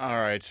 All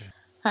right.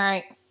 Everyone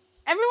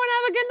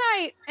have a good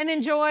night and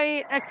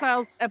enjoy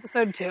X-Files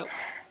episode 2.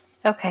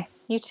 Okay.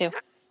 You too.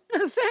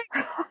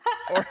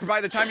 Or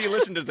by the time you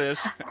listen to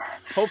this,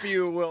 hope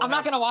you will. I'm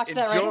not going to watch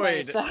that right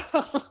away.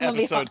 So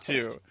episode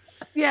 2.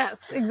 Yes,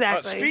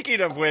 exactly.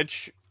 Speaking of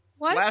which,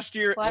 last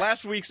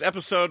week's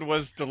episode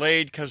was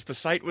delayed because the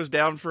site was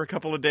down for a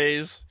couple of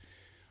days.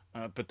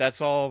 But that's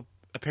all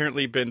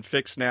apparently been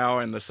fixed now,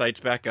 and the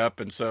site's back up,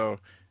 and so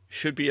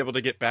should be able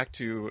to get back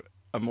to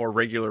a more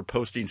regular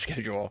posting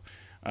schedule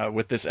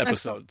with this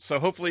episode. So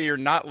hopefully you're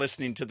not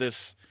listening to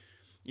this,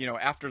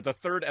 after the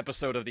 3rd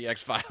episode of the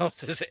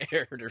X-Files is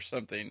aired or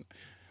something,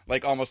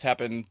 like almost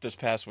happened this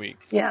past week.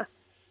 Yes.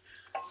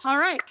 All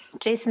right.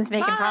 Jason's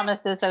making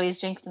promises, so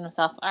he's jinxing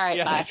himself. All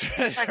right, bye.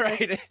 That's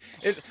right.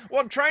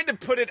 I'm trying to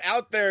put it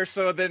out there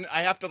so then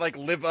I have to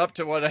live up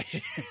to what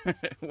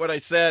I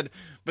said,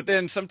 but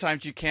then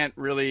sometimes you can't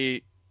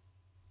really.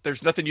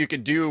 There's nothing you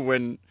can do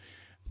when,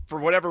 for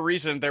whatever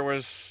reason, there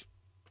was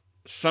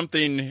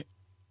something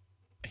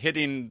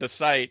hitting the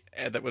site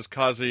that was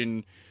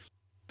causing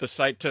the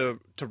site to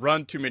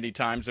run too many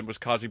times and was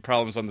causing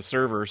problems on the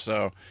server.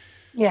 So,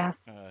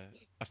 yes,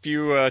 a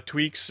few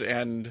tweaks,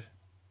 and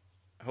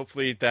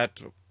hopefully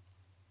that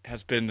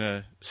has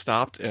been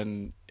stopped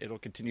and it'll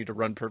continue to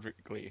run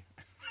perfectly.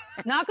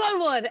 Knock on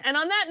wood. And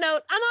on that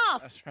note, I'm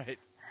off. That's right.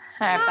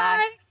 All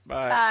right, bye.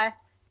 Bye.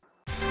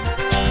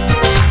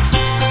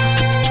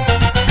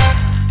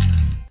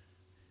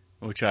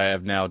 Which I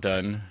have now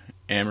done.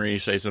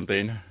 Amrie, say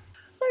something.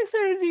 I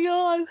started to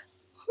yawn.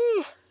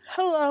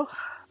 Hello.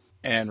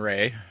 And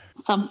Ray.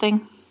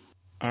 Something.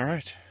 All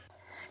right.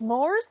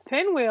 S'mores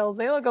pinwheels.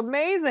 They look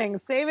amazing.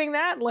 Saving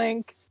that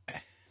link.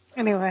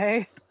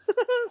 Anyway.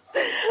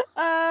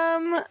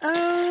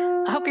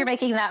 I hope you're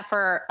making that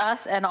for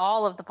us and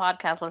all of the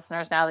podcast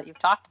listeners now that you've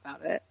talked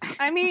about it.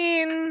 I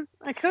mean,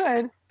 I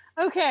could.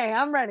 Okay,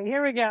 I'm ready.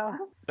 Here we go.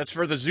 That's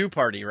for the zoo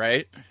party,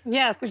 right?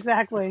 Yes,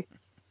 exactly.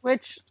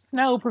 Which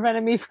snow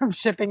prevented me from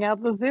shipping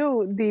out the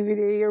zoo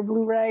DVD or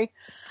Blu-ray,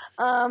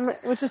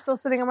 which is still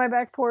sitting on my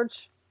back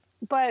porch.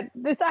 But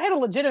I had a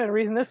legitimate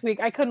reason this week.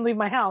 I couldn't leave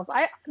my house.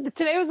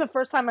 Today was the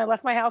first time I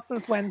left my house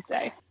since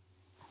Wednesday,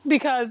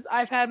 because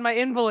I've had my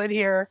invalid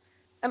here,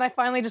 and I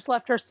finally just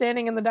left her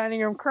standing in the dining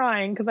room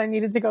crying because I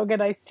needed to go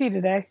get iced tea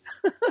today.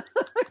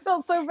 I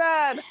felt so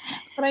bad.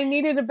 But I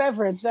needed a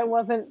beverage that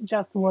wasn't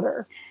just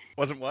water.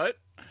 Wasn't what?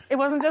 It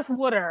wasn't just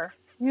water.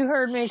 You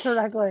heard me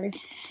correctly.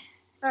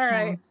 All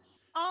right.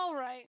 All right.